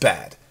 and that's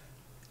bad.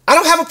 I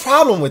don't have a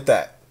problem with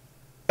that.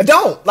 I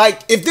don't.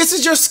 Like, if this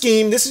is your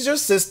scheme, this is your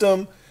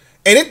system,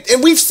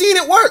 and we've seen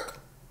it work.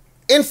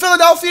 In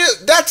Philadelphia,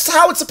 that's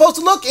how it's supposed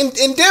to look.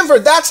 In Denver,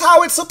 that's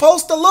how it's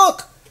supposed to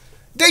look.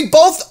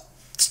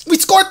 We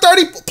scored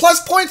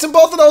 30-plus points in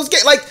both of those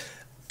games. Like,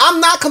 I'm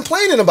not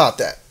complaining about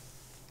that.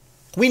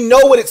 We know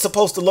what it's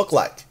supposed to look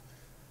like.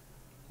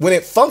 When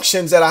it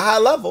functions at a high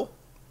level,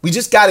 we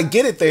just got to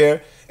get it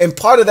there. And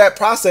part of that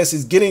process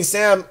is getting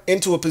Sam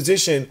into a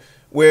position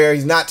where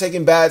he's not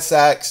taking bad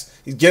sacks.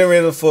 He's getting rid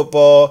of the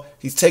football.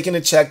 He's taking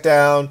a check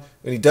down.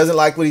 When he doesn't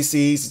like what he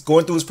sees, he's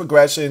going through his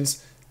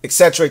progressions,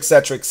 etc.,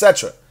 etc.,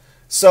 etc.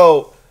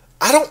 So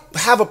I don't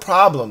have a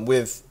problem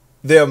with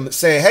them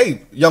saying,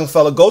 hey, young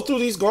fella, go through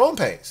these growing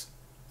pains.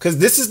 Because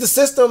this is the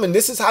system and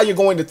this is how you're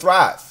going to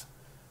thrive.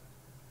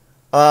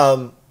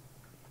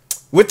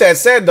 With that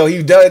said, though,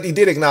 he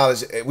did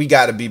acknowledge we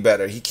got to be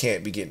better. He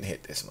can't be getting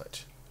hit this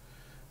much.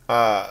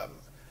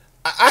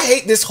 I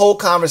hate this whole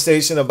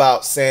conversation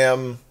about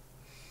Sam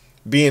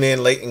being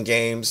in late in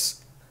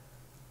games.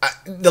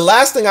 The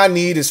last thing I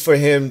need is for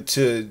him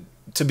to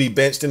be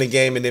benched in a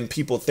game and then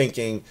people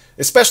thinking,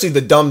 especially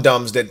the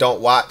dum-dums that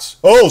don't watch,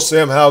 oh,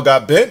 Sam Howell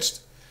got benched.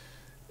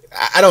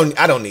 I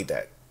don't need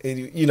that.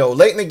 You know,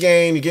 late in the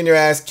game, you're getting your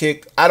ass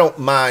kicked. I don't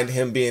mind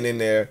him being in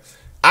there.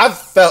 I've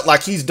felt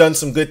like he's done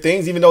some good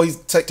things, even though he's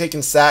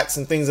taking sacks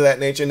and things of that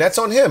nature, and that's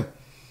on him.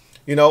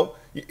 You know,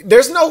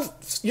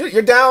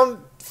 you're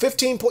down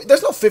 15 points.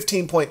 There's no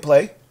 15-point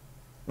play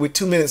with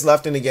 2 minutes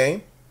left in the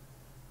game.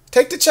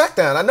 Take the check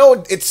down. I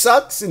know it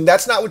sucks, and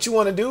that's not what you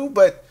want to do,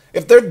 but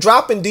if they're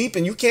dropping deep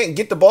and you can't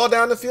get the ball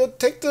down the field,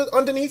 take the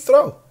underneath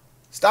throw.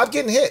 Stop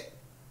getting hit.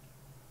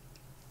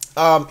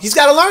 He's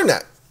got to learn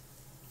that.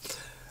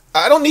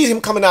 I don't need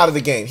him coming out of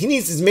the game. He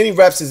needs as many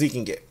reps as he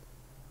can get.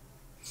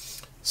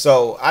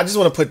 So I just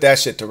want to put that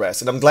shit to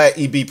rest. And I'm glad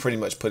EB pretty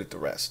much put it to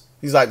rest.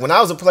 He's like, when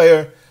I was a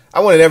player, I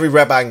wanted every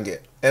rep I can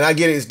get. And I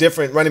get it, it's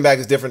different. Running back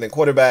is different than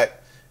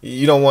quarterback.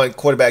 You don't want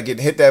quarterback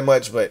getting hit that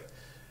much, but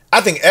I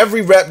think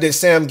every rep that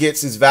Sam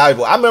gets is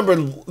valuable. I remember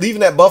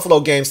leaving that Buffalo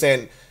game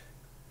saying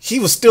he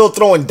was still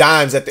throwing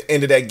dimes at the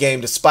end of that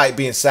game despite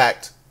being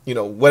sacked, you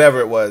know, whatever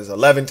it was,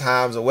 11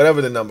 times or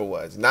whatever the number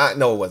was.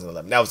 No, it wasn't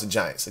 11. That was the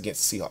Giants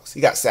against the Seahawks. He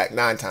got sacked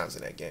 9 times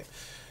in that game.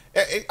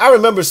 And I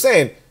remember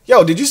saying,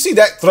 yo, did you see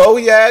that throw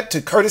he had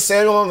to Curtis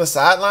Samuel on the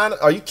sideline?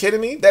 Are you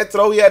kidding me? That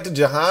throw he had to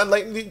Jahan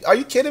Layton? Are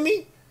you kidding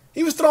me?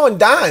 He was throwing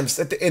dimes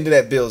at the end of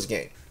that Bills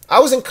game. I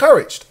was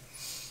encouraged.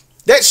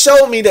 That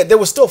showed me that there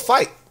was still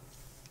fight,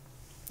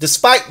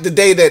 despite the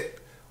day that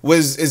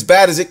was as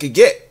bad as it could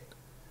get.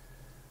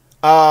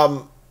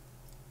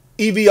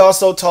 EB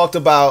also talked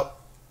about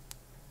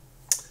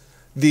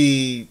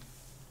the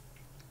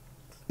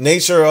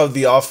nature of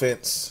the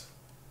offense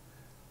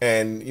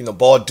and, you know,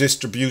 ball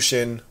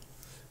distribution.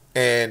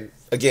 And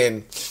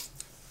again,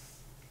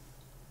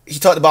 he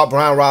talked about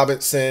Brian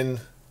Robinson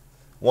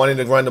wanting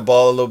to run the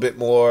ball a little bit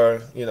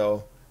more, you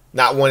know,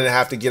 not wanting to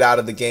have to get out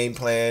of the game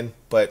plan.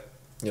 But,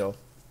 you know,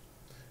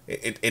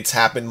 it's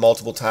happened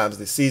multiple times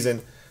this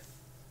season.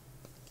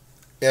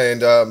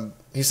 And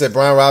he said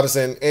Brian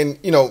Robinson, and,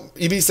 you know,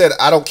 EB said,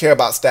 I don't care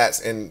about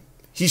stats. And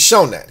he's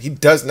shown that. He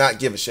does not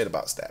give a shit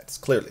about stats,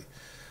 clearly.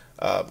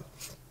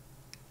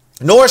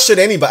 Nor should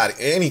anybody,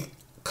 any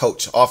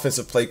coach,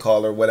 offensive play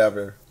caller,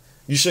 whatever.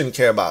 You shouldn't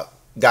care about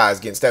guys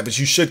getting stats, but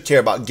you should care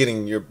about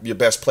getting your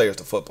best players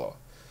to football.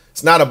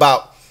 It's not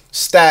about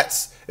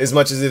stats as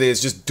much as it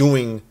is just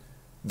doing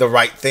the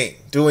right thing,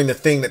 doing the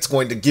thing that's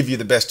going to give you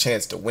the best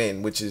chance to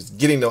win, which is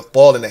getting the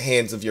ball in the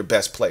hands of your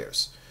best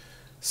players.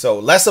 So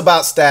less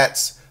about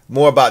stats,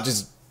 more about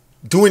just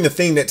doing the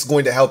thing that's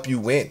going to help you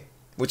win,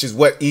 which is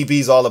what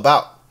EB's all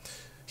about.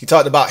 He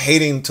talked about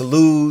hating to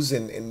lose,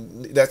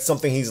 and that's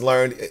something he's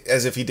learned,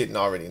 as if he didn't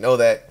already know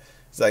that.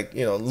 It's like,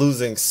 you know,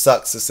 losing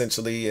sucks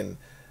essentially, and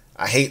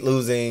I hate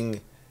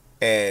losing.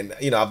 And,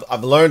 you know,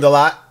 I've learned a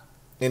lot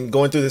in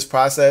going through this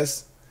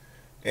process.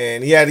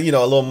 And he had, you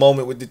know, a little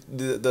moment with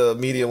the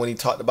media when he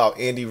talked about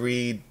Andy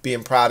Reid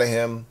being proud of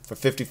him for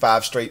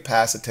 55 straight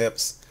pass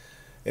attempts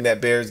in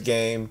that Bears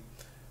game.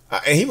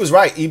 And he was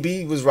right.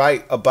 EB was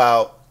right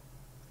about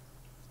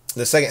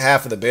the second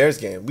half of the Bears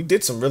game. We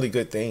did some really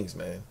good things,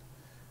 man.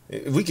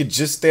 If we could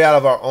just stay out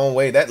of our own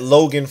way, that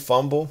Logan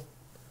fumble,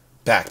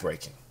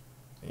 backbreaking.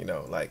 You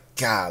know, like,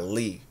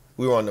 golly,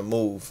 we were on the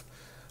move.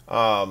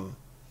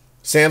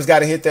 Sam's got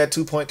to hit that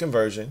 2-point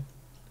conversion.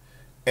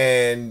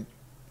 And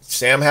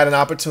Sam had an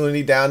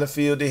opportunity down the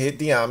field to hit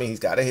Diami. He's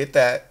got to hit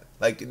that.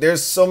 Like,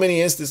 there's so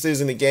many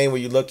instances in the game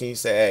where you look and you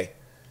say, hey,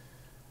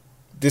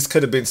 this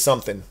could have been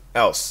something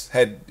else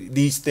had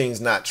these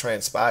things not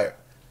transpired.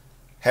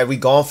 Had we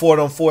gone for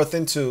it on 4th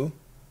and 2,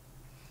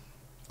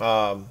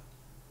 I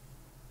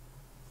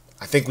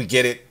think we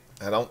get it.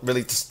 I don't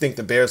really think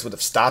the Bears would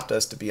have stopped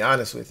us, to be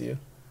honest with you.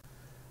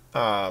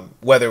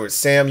 Whether it's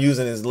Sam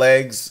using his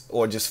legs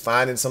or just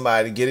finding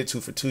somebody to get it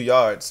to for 2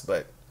 yards.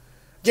 But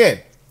again,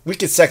 we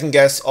could second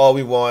guess all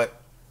we want,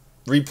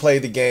 replay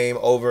the game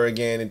over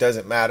again. It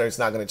doesn't matter. It's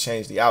not going to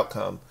change the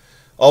outcome.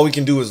 All we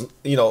can do is,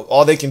 you know,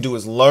 all they can do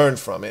is learn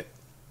from it.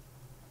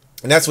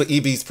 And that's what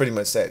EB's pretty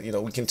much said. You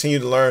know, we continue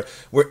to learn.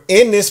 We're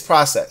in this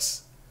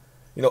process.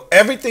 You know,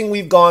 everything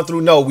we've gone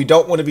through, no, we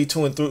don't want to be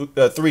 2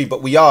 and 3,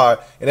 but we are.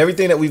 And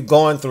everything that we've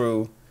gone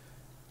through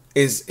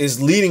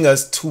is leading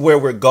us to where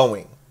we're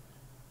going.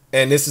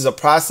 And this is a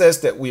process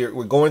that we're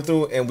going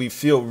through, and we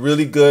feel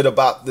really good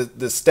about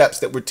the steps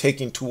that we're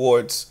taking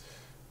towards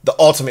the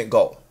ultimate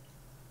goal.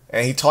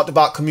 And he talked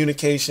about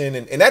communication,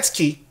 and that's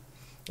key.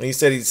 And he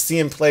said he's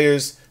seeing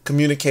players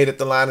communicate at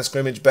the line of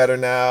scrimmage better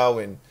now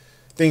and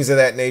things of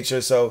that nature.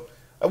 So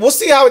we'll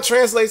see how it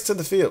translates to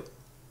the field.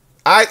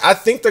 I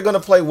think they're going to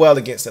play well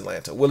against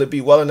Atlanta. Will it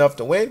be well enough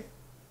to win?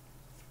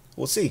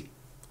 We'll see.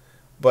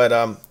 But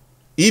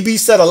EB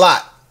said a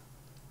lot.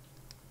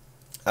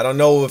 I don't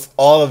know if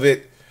all of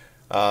it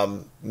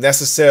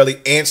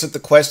necessarily answered the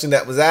question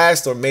that was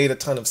asked or made a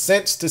ton of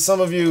sense to some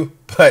of you,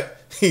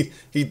 but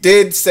he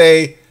did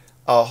say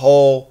a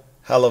whole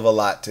hell of a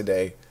lot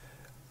today.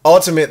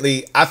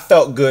 Ultimately, I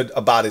felt good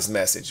about his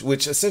message,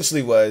 which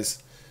essentially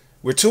was,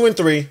 we're 2 and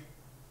 3.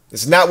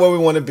 It's not where we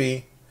want to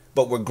be,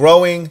 but we're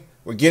growing.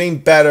 We're getting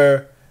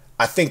better.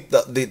 I think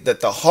that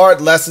the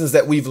hard lessons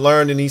that we've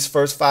learned in these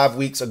first 5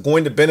 weeks are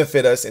going to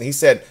benefit us. And he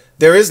said,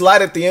 there is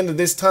light at the end of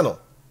this tunnel.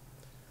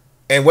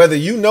 And whether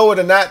you know it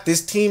or not,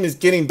 this team is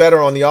getting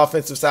better on the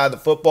offensive side of the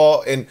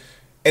football. And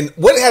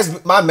what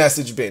has my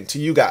message been to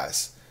you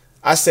guys?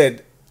 I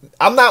said,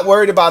 I'm not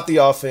worried about the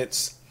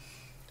offense.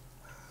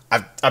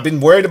 I've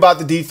been worried about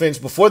the defense.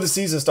 Before the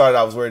season started,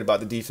 I was worried about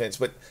the defense.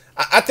 But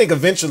I think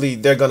eventually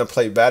they're going to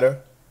play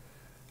better.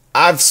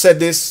 I've said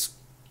this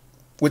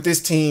with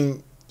this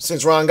team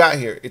since Ron got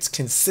here. It's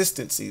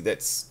consistency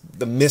that's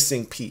the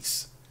missing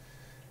piece.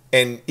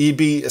 And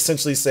EB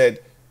essentially said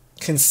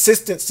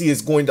consistency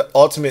is going to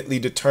ultimately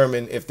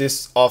determine if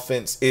this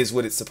offense is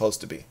what it's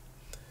supposed to be.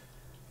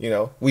 You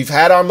know, we've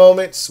had our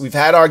moments. We've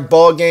had our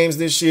ball games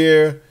this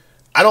year.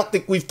 I don't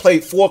think we've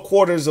played 4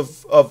 quarters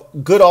of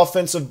good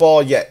offensive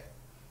ball yet.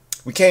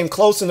 We came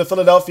close in the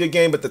Philadelphia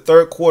game, but the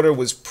third quarter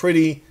was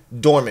pretty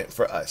dormant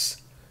for us,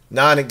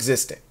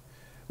 non-existent.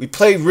 We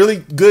played really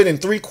good in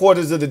 3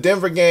 quarters of the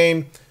Denver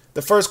game.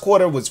 The first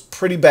quarter was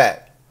pretty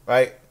bad,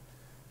 right?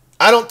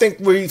 I don't think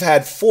we've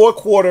had 4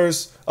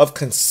 quarters of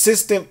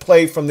consistent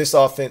play from this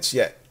offense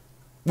yet.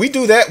 We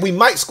do that, we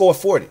might score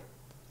 40.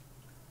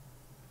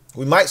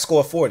 We might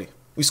score 40.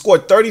 We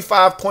scored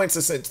 35 points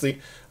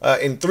essentially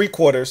in 3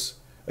 quarters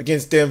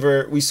against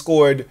Denver. We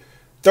scored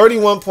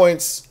 31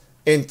 points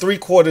in 3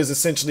 quarters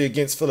essentially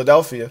against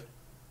Philadelphia.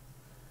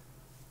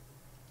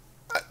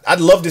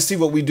 I'd love to see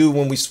what we do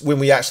when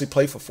we actually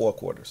play for 4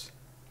 quarters.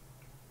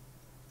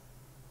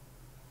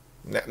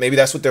 Maybe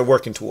that's what they're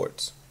working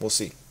towards. We'll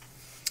see.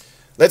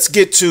 Let's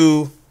get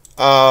to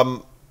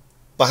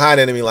behind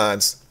enemy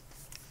lines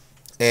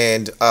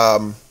and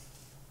talk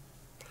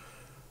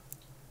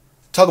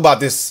about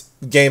this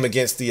game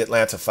against the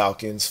Atlanta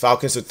Falcons.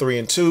 Falcons are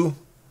 3-2.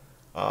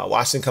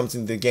 Washington comes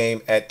into the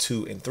game at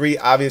 2-3.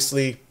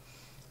 Obviously,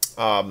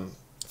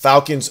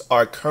 Falcons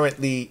are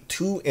currently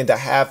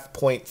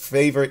 2.5-point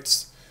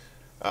favorites.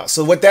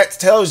 So what that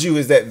tells you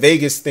is that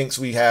Vegas thinks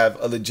we have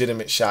a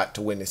legitimate shot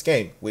to win this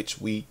game,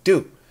 which we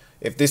do.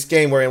 If this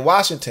game were in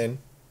Washington,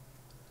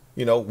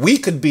 you know, we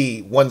could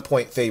be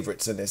 1-point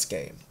favorites in this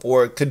game,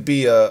 or it could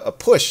be a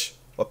push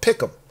or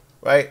pick 'em,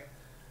 right?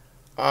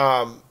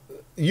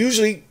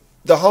 Usually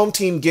the home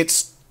team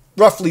gets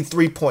roughly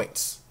 3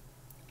 points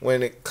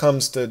when it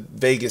comes to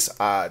Vegas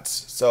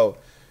odds. So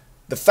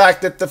the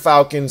fact that the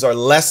Falcons are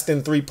less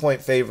than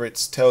 3-point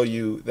favorites tell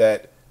you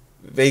that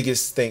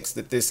Vegas thinks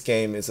that this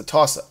game is a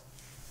toss-up.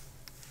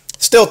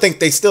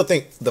 They still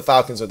think the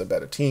Falcons are the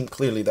better team.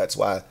 Clearly, that's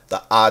why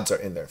the odds are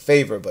in their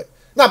favor, but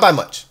not by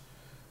much.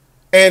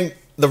 And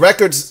the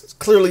records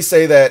clearly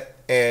say that.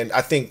 And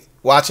I think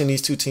watching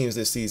these two teams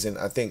this season,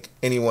 I think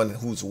anyone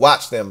who's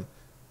watched them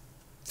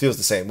feels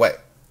the same way.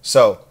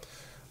 So,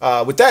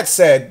 with that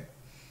said,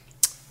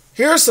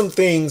 here are some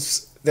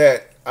things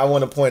that I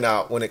want to point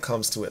out when it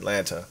comes to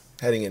Atlanta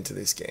heading into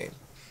this game.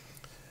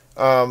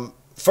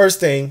 First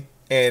thing,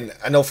 and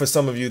I know for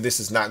some of you this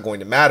is not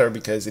going to matter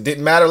because it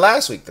didn't matter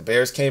last week. The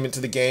Bears came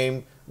into the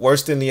game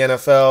worst in the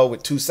NFL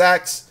with 2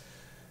 sacks,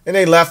 and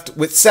they left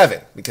with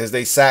 7 because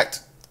they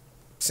sacked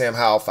Sam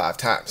Howell 5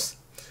 times.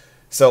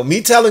 So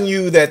me telling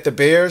you that the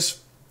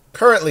Bears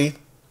currently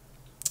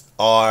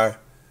are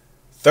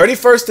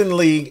 31st in the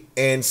league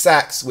in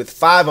sacks with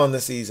 5 on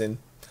the season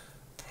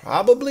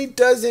probably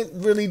doesn't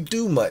really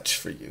do much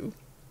for you.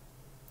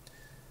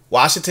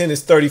 Washington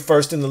is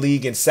 31st in the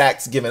league in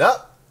sacks given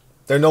up.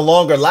 They're no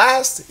longer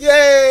last.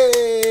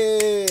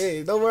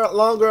 Yay! No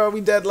longer are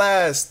we dead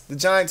last. The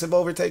Giants have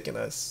overtaken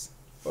us.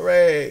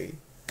 Hooray!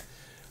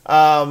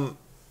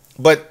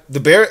 But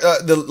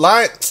the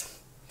Lions,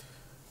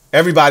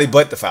 everybody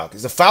but the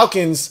Falcons. The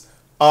Falcons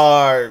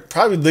are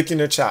probably licking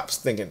their chops,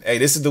 thinking, "Hey,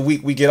 this is the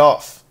week we get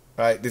off.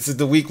 Right? This is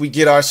the week we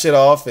get our shit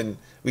off, and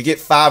we get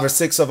 5 or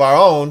 6 of our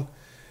own,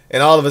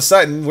 and all of a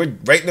sudden we're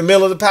right in the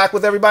middle of the pack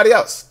with everybody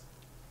else."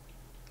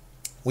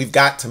 We've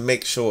got to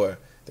make sure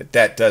that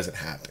that doesn't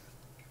happen.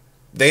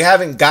 They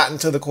haven't gotten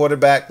to the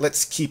quarterback.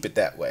 Let's keep it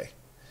that way.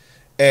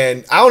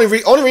 And only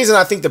reason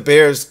I think the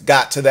Bears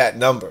got to that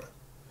number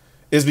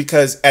is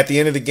because at the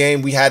end of the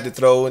game we had to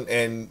throw,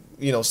 and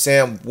you know,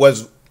 Sam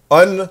was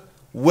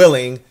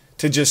unwilling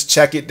to just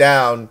check it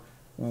down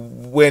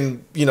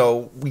when, you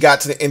know, we got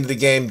to the end of the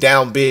game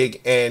down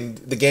big and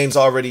the game's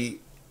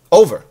already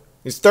over.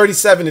 It's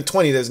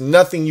 37-20. There's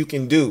nothing you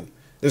can do.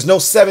 There's no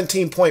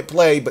 17-point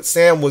play, but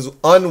Sam was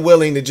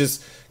unwilling to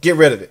just get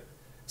rid of it.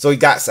 So he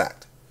got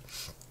sacked.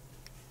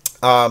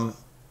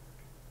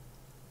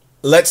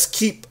 Let's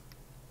keep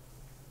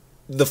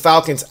the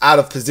Falcons out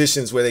of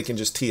positions where they can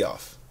just tee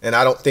off. And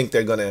I don't think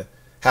they're going to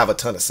have a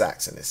ton of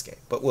sacks in this game,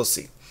 but we'll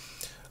see.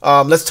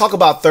 Let's talk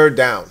about third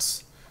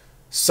downs.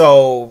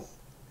 So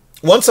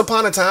once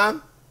upon a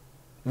time,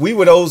 we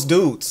were those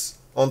dudes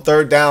on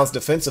third downs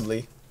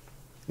defensively.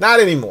 Not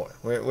anymore.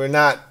 We're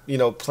not, you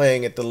know,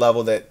 playing at the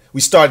level that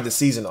we started the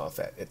season off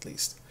at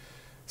least.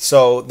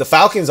 So the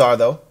Falcons are,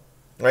 though.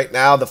 Right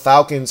now, the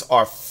Falcons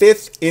are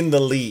 5th in the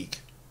league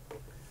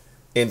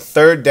in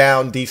third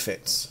down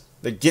defense.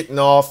 They're getting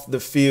off the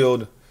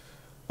field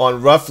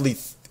on roughly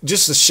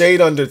just a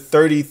shade under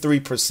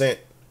 33%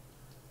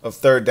 of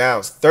third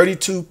downs.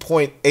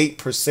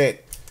 32.8%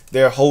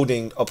 they're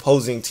holding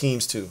opposing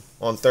teams to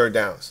on third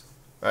downs,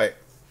 right?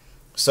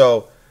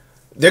 So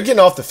they're getting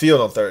off the field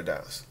on third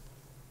downs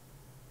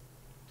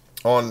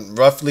on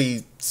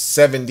roughly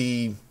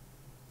 77%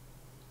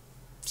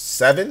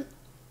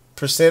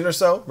 or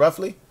so,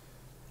 roughly,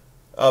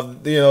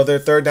 of their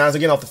third downs.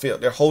 They're getting off the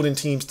field. They're holding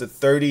teams to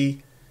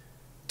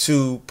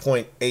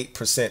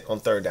 32.8% on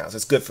third downs.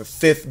 It's good for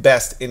 5th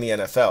best in the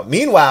NFL.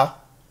 Meanwhile,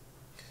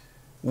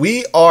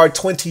 we are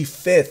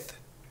 25th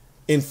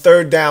in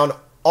third down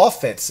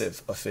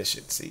offensive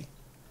efficiency.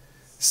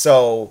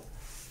 So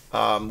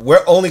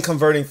we're only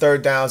converting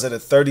third downs at a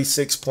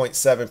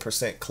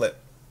 36.7% clip.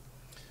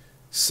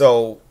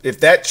 So if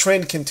that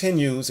trend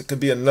continues, it could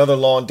be another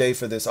long day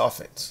for this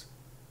offense.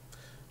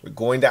 We're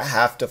going to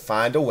have to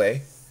find a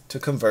way to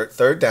convert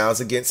third downs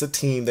against a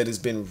team that has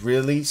been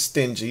really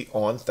stingy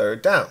on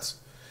third downs.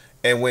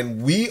 And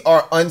when we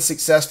are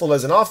unsuccessful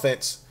as an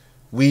offense,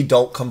 we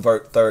don't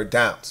convert third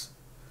downs.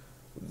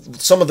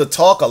 A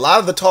lot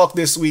of the talk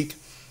this week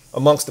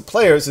amongst the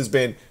players has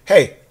been,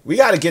 hey, we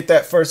got to get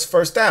that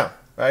first down,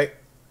 right?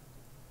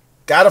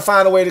 Got to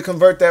find a way to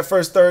convert that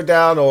third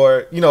down,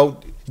 or,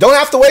 don't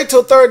have to wait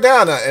till third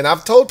down. And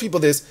I've told people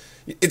this.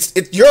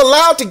 You're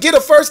allowed to get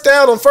a first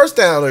down on first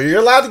down, or you're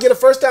allowed to get a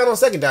first down on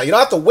second down. You don't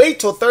have to wait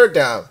till third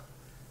down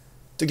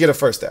to get a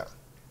first down.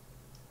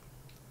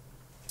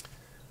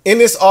 In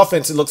this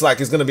offense, it looks like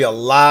it's going to be a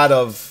lot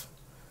of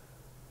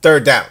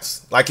third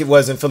downs, like it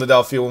was in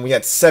Philadelphia when we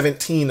had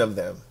 17 of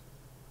them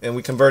and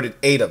we converted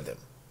 8 of them.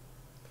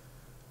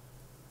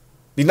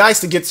 Be nice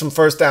to get some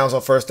first downs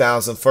on first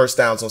downs and first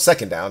downs on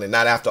second down and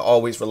not have to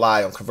always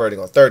rely on converting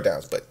on third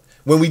downs. But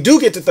when we do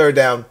get to third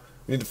down,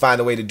 we need to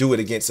find a way to do it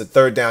against a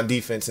third down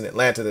defense in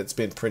Atlanta that's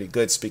been pretty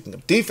good. Speaking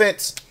of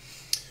defense,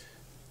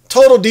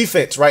 total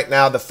defense right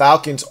now, the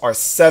Falcons are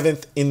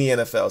 7th in the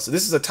NFL. So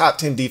this is a top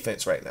 10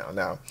 defense right now.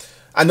 Now,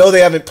 I know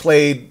they haven't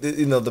played,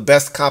 the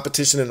best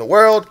competition in the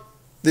world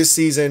this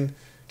season.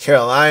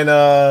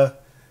 Carolina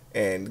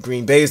and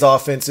Green Bay's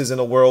offense isn't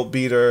a world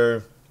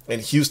beater, and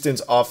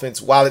Houston's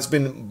offense, while it's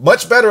been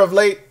much better of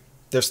late,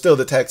 they're still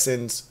the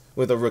Texans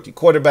with a rookie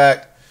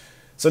quarterback.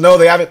 So no,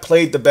 they haven't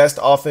played the best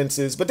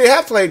offenses, but they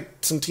have played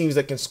some teams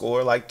that can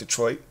score, like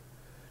Detroit.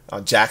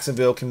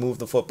 Jacksonville can move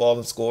the football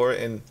and score,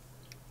 and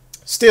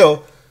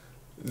still,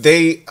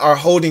 they are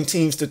holding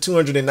teams to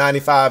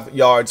 295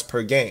 yards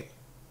per game,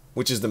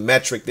 which is the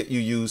metric that you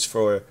use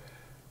for,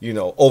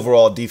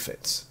 overall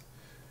defense.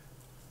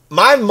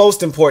 My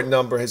most important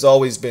number has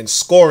always been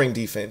scoring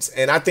defense,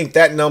 and I think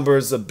that number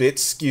is a bit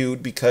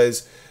skewed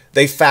because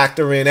they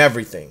factor in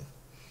everything.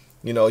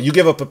 You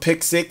give up a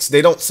pick six,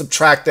 they don't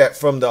subtract that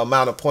from the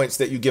amount of points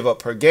that you give up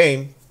per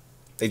game.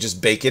 They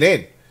just bake it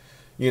in,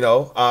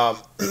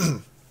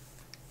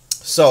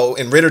 So,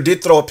 and Ritter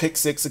did throw a pick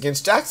six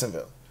against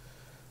Jacksonville.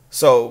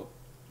 So,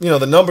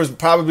 the numbers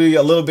probably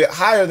a little bit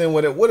higher than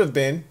what it would have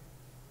been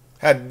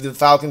had the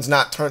Falcons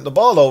not turned the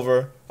ball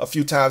over a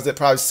few times. That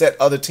probably set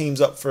other teams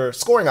up for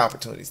scoring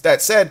opportunities.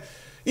 That said,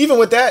 even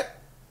with that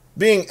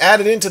being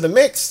added into the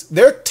mix,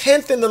 they're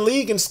 10th in the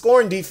league in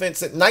scoring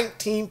defense at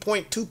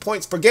 19.2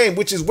 points per game,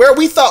 which is where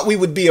we thought we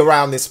would be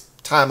around this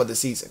time of the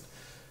season.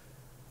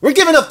 We're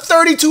giving up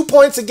 32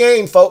 points a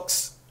game,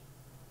 folks.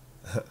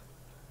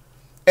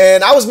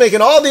 And I was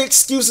making all the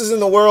excuses in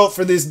the world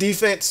for this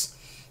defense.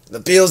 The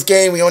Bills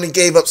game, we only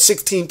gave up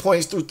 16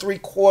 points through 3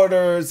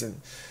 quarters.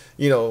 And,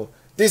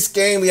 this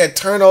game we had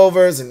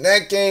turnovers, and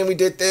that game we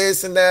did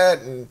this and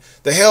that. And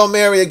the Hail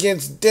Mary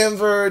against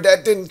Denver,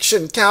 that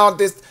shouldn't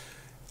count.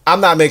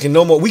 I'm not making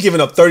no more. We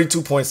giving up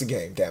 32 points a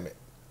game, damn it.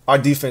 Our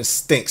defense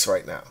stinks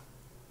right now.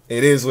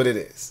 It is what it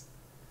is.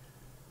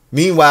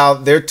 Meanwhile,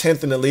 they're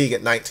 10th in the league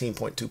at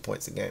 19.2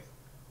 points a game.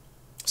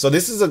 So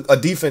this is a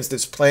defense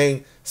that's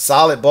playing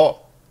solid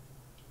ball.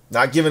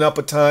 Not giving up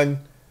a ton,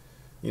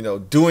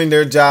 doing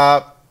their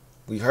job.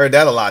 We heard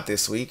that a lot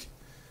this week.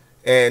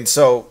 And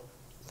so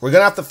we're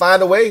going to have to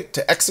find a way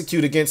to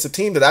execute against a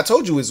team that I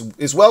told you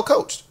is well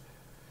coached.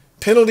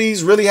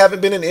 Penalties really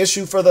haven't been an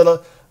issue for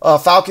the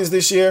Falcons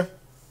this year.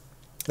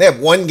 They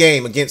had one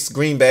game against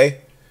Green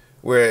Bay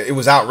where it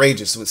was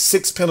outrageous. It was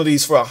 6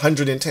 penalties for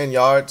 110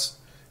 yards.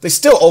 They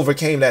still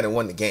overcame that and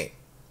won the game,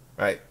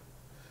 right?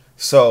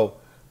 So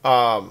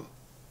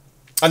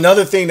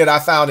another thing that I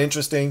found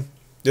interesting,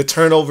 the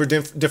turnover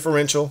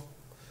differential.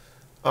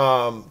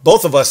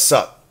 Both of us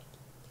suck.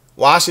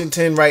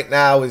 Washington right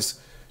now is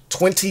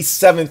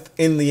 27th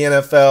in the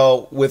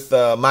NFL with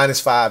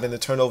 -5 in the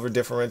turnover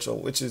differential,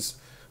 which is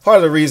part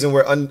of the reason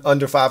we're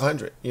under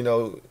 500.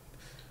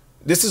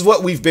 This is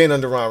what we've been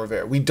under Ron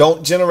Rivera. We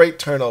don't generate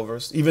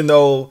turnovers, even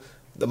though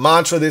the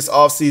mantra this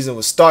offseason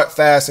was start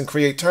fast and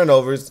create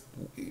turnovers,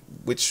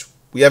 which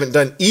we haven't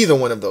done either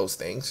one of those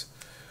things.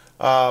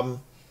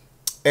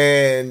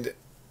 And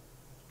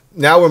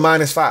now we're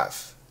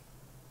 -5.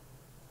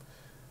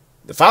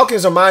 The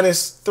Falcons are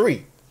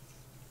 -3.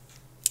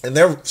 And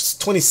they're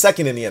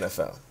 22nd in the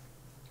NFL.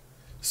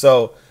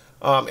 So,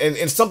 and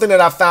it's something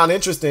that I found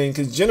interesting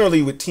because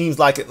generally with teams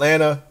like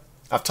Atlanta,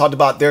 I've talked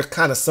about they're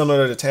kind of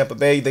similar to Tampa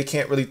Bay. They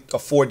can't really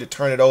afford to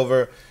turn it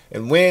over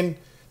and win.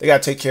 They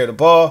got to take care of the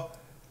ball.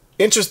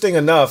 Interesting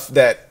enough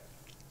that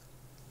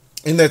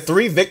in their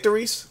 3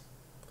 victories,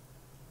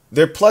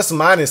 their plus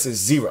minus is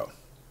 0.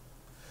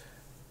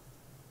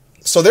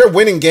 So they're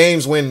winning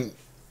games when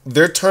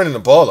they're turning the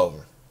ball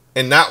over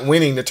and not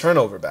winning the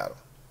turnover battle.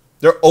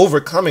 They're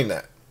overcoming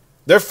that.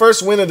 Their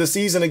first win of the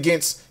season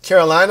against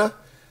Carolina,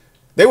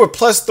 they were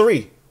plus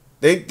 3.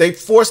 They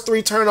forced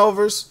 3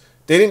 turnovers.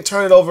 They didn't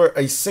turn it over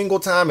a single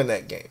time in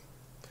that game.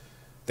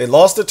 They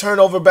lost the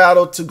turnover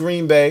battle to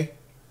Green Bay,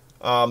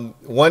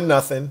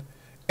 1-0,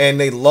 and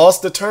they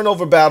lost the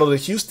turnover battle to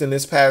Houston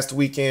this past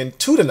weekend,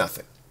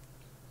 2-0.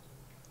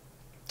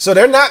 So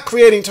they're not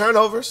creating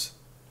turnovers.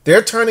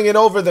 They're turning it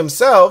over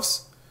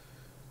themselves,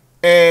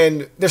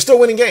 and they're still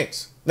winning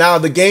games. Now,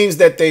 the games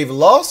that they've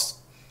lost,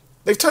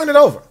 they've turned it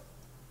over.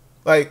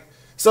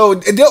 So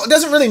it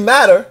doesn't really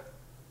matter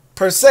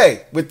per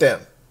se with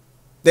them.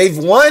 They've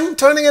won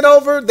turning it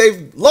over.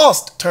 They've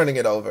lost turning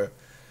it over.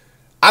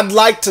 I'd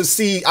like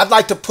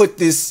to put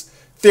this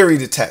theory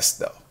to test,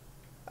 though.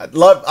 I'd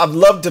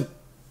love to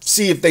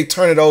see if they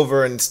turn it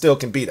over and still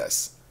can beat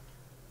us.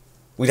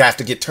 We'd have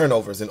to get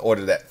turnovers in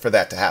order for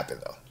that to happen,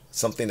 though.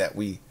 Something that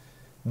we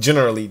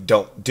generally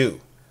don't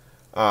do.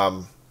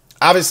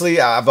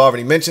 Obviously, I've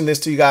already mentioned this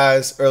to you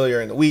guys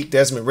earlier in the week.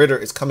 Desmond Ridder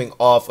is coming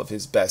off of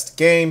his best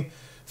game.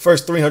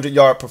 First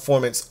 300-yard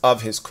performance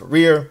of his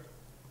career.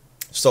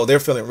 So they're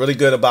feeling really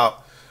good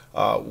about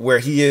where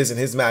he is in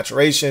his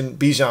maturation.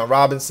 Bijan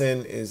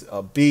Robinson is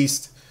a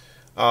beast.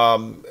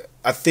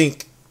 I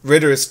think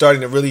Ridder is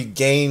starting to really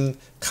gain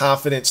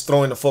confidence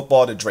throwing the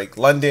football to Drake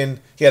London.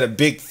 He had a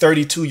big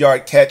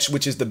 32-yard catch,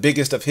 which is the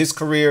biggest of his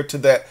career to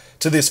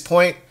this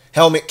point.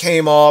 Helmet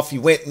came off. He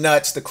went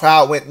nuts. The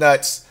crowd went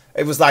nuts.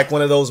 It was like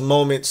one of those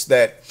moments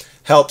that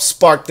helped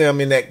spark them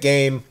in that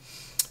game.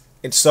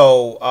 And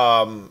so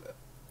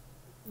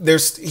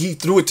he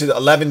threw it to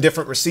 11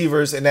 different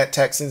receivers in that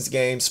Texans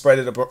game, spread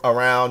it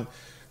around.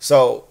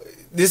 So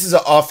this is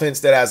an offense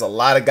that has a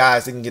lot of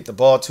guys they can get the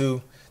ball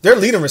to. Their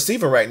leading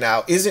receiver right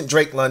now isn't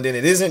Drake London.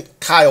 It isn't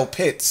Kyle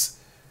Pitts.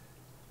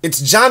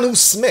 It's Jonnu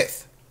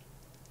Smith,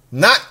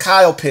 not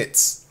Kyle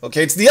Pitts.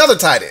 Okay, it's the other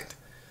tight end.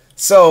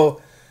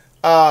 So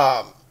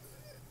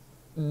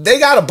they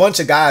got a bunch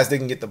of guys they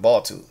can get the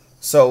ball to.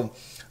 So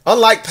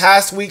unlike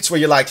past weeks where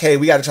you're like, hey,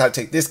 we got to try to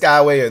take this guy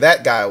away or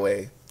that guy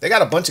away, they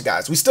got a bunch of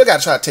guys. We still got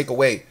to try to take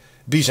away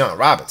Bijan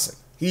Robinson.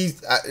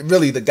 He's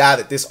really the guy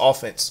that this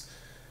offense,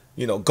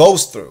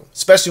 goes through,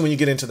 especially when you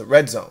get into the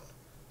red zone.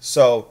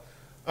 So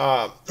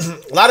a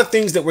lot of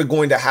things that we're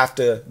going to have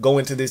to go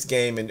into this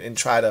game and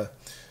try to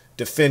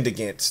defend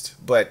against.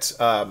 But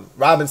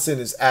Robinson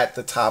is at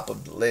the top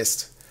of the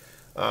list.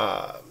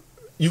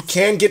 You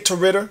can get to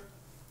Ridder.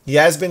 He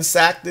has been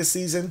sacked this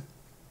season,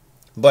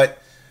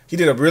 but he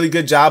did a really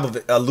good job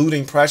of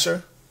eluding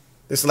pressure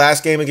this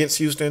last game against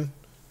Houston,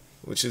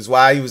 which is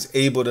why he was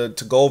able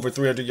to go over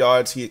 300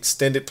 yards. He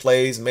extended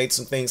plays, made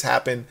some things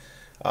happen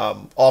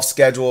off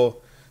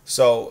schedule.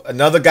 So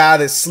another guy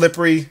that's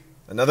slippery,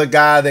 another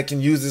guy that can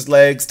use his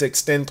legs to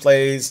extend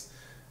plays.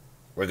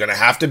 We're going to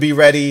have to be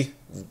ready.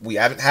 We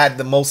haven't had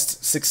the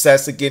most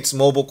success against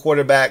mobile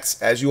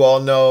quarterbacks, as you all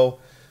know.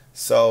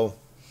 So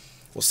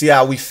we'll see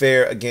how we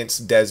fare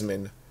against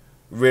Desmond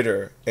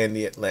Ridder and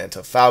the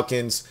Atlanta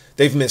Falcons.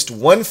 They've missed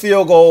 1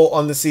 field goal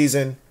on the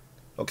season.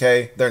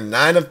 Okay, they're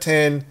 9 of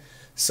 10.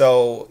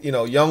 So,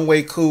 Young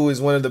Wei Koo is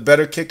one of the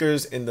better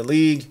kickers in the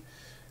league.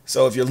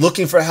 So if you're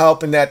looking for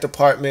help in that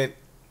department,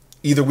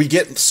 either we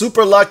get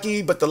super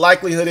lucky, but the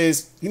likelihood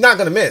is he's not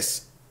going to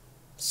miss.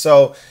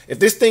 So if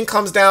this thing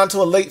comes down to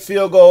a late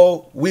field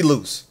goal, we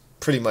lose,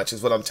 pretty much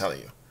is what I'm telling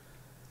you.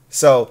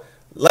 So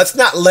let's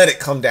not let it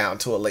come down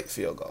to a late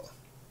field goal.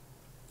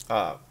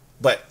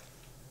 But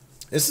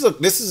this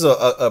is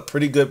a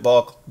pretty good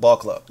ball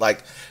club.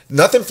 Like,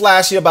 nothing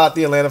flashy about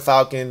the Atlanta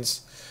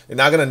Falcons. They're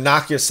not going to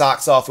knock your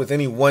socks off with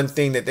any one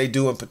thing that they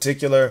do in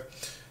particular.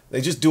 They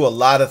just do a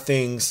lot of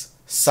things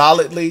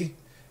solidly.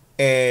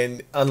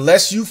 And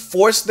unless you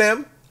force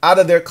them out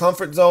of their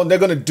comfort zone, they're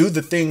going to do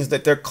the things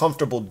that they're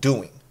comfortable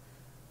doing.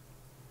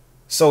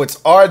 So it's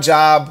our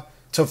job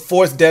to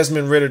force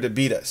Desmond Ridder to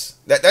beat us.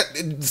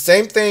 The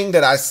same thing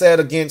that I said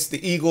against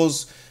the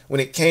Eagles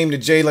when it came to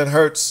Jalen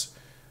Hurts.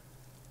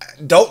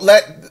 Don't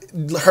let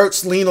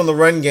Hurts lean on the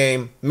run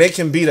game, make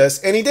him beat us,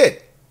 and he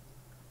did.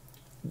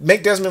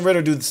 Make Desmond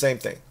Ridder do the same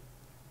thing.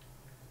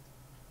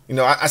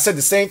 I said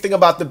the same thing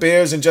about the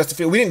Bears and Justin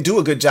Fields. We didn't do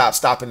a good job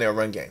stopping their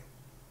run game.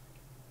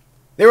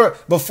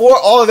 Before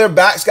all of their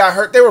backs got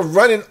hurt, they were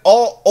running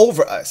all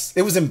over us.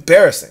 It was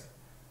embarrassing.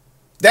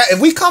 That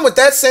if we come with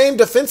that same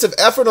defensive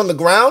effort on the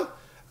ground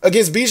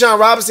against Bijan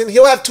Robinson,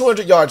 he'll have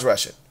 200 yards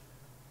rushing.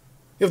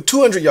 He'll have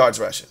 200 yards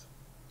rushing.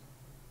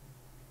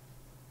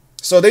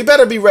 So they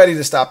better be ready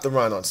to stop the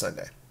run on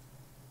Sunday.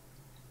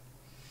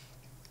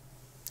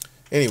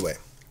 Anyway,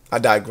 I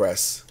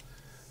digress.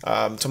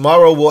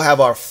 Tomorrow we'll have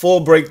our full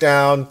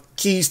breakdown,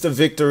 keys to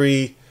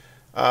victory,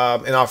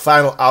 and our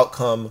final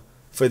outcome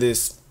for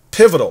this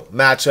pivotal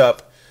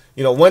matchup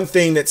You know, one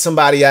thing that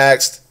somebody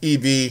asked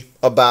EB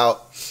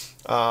about,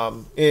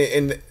 and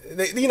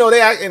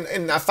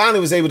I finally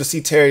was able to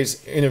see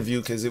Terry's interview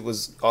because it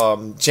was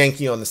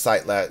janky on the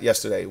site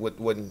yesterday.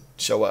 Wouldn't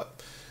show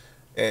up.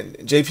 And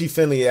JP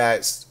Finley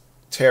asked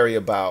Terry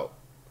about,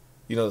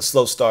 you know, the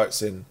slow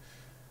starts and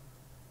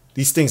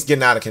these things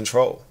getting out of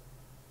control.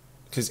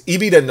 Because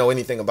EB doesn't know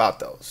anything about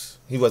those.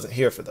 He wasn't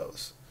here for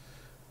those.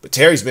 But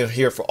Terry's been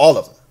here for all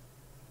of them.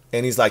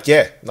 And he's like,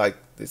 yeah, like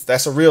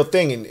that's a real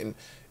thing. And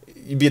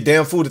you'd be a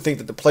damn fool to think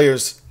that the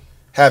players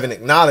haven't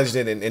acknowledged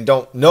it and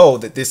don't know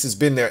that this has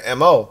been their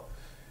MO.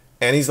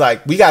 And he's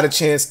like, we got a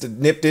chance to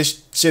nip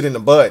this shit in the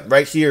bud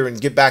right here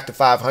and get back to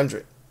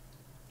 500.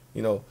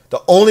 You know,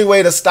 the only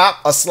way to stop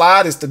a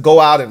slide is to go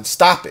out and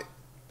stop it.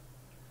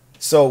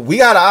 So we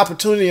got an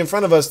opportunity in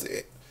front of us.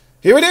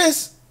 Here it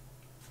is.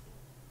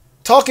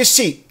 Talk is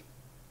cheap.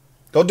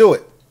 Go do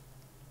it.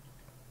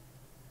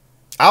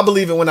 I'll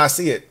believe it when I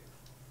see it.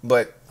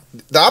 But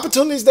the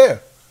opportunity's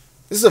there.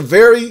 This is a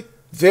very,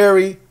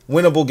 very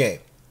winnable game.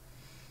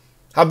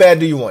 How bad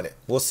do you want it?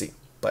 We'll see.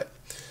 But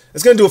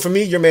it's going to do it for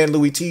me, your man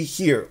Louie T,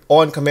 here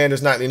on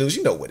Commanders Nightly News.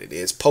 You know what it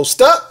is.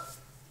 Post up.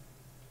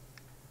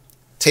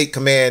 Take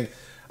command.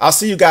 I'll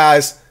see you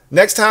guys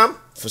next time.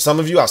 For some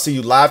of you, I'll see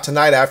you live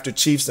tonight after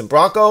Chiefs and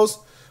Broncos.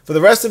 For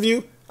the rest of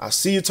you, I'll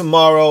see you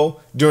tomorrow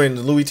during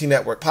the Louie T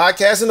Network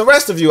podcast. And the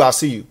rest of you, I'll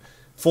see you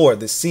for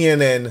the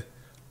CNN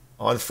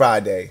on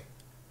Friday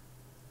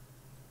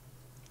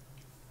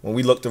when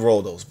we look to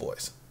roll those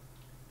boys.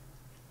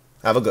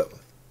 Have a good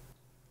one.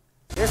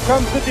 Here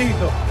comes the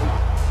diesel.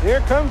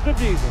 Here comes the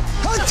diesel.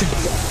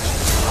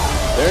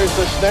 There's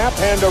the snap,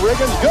 hand to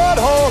Riggins. Good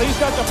hold. He's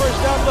got the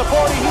first down to the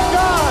 40. He's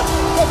gone.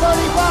 The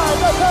 35,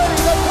 the 30,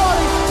 the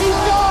 20. He's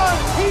gone.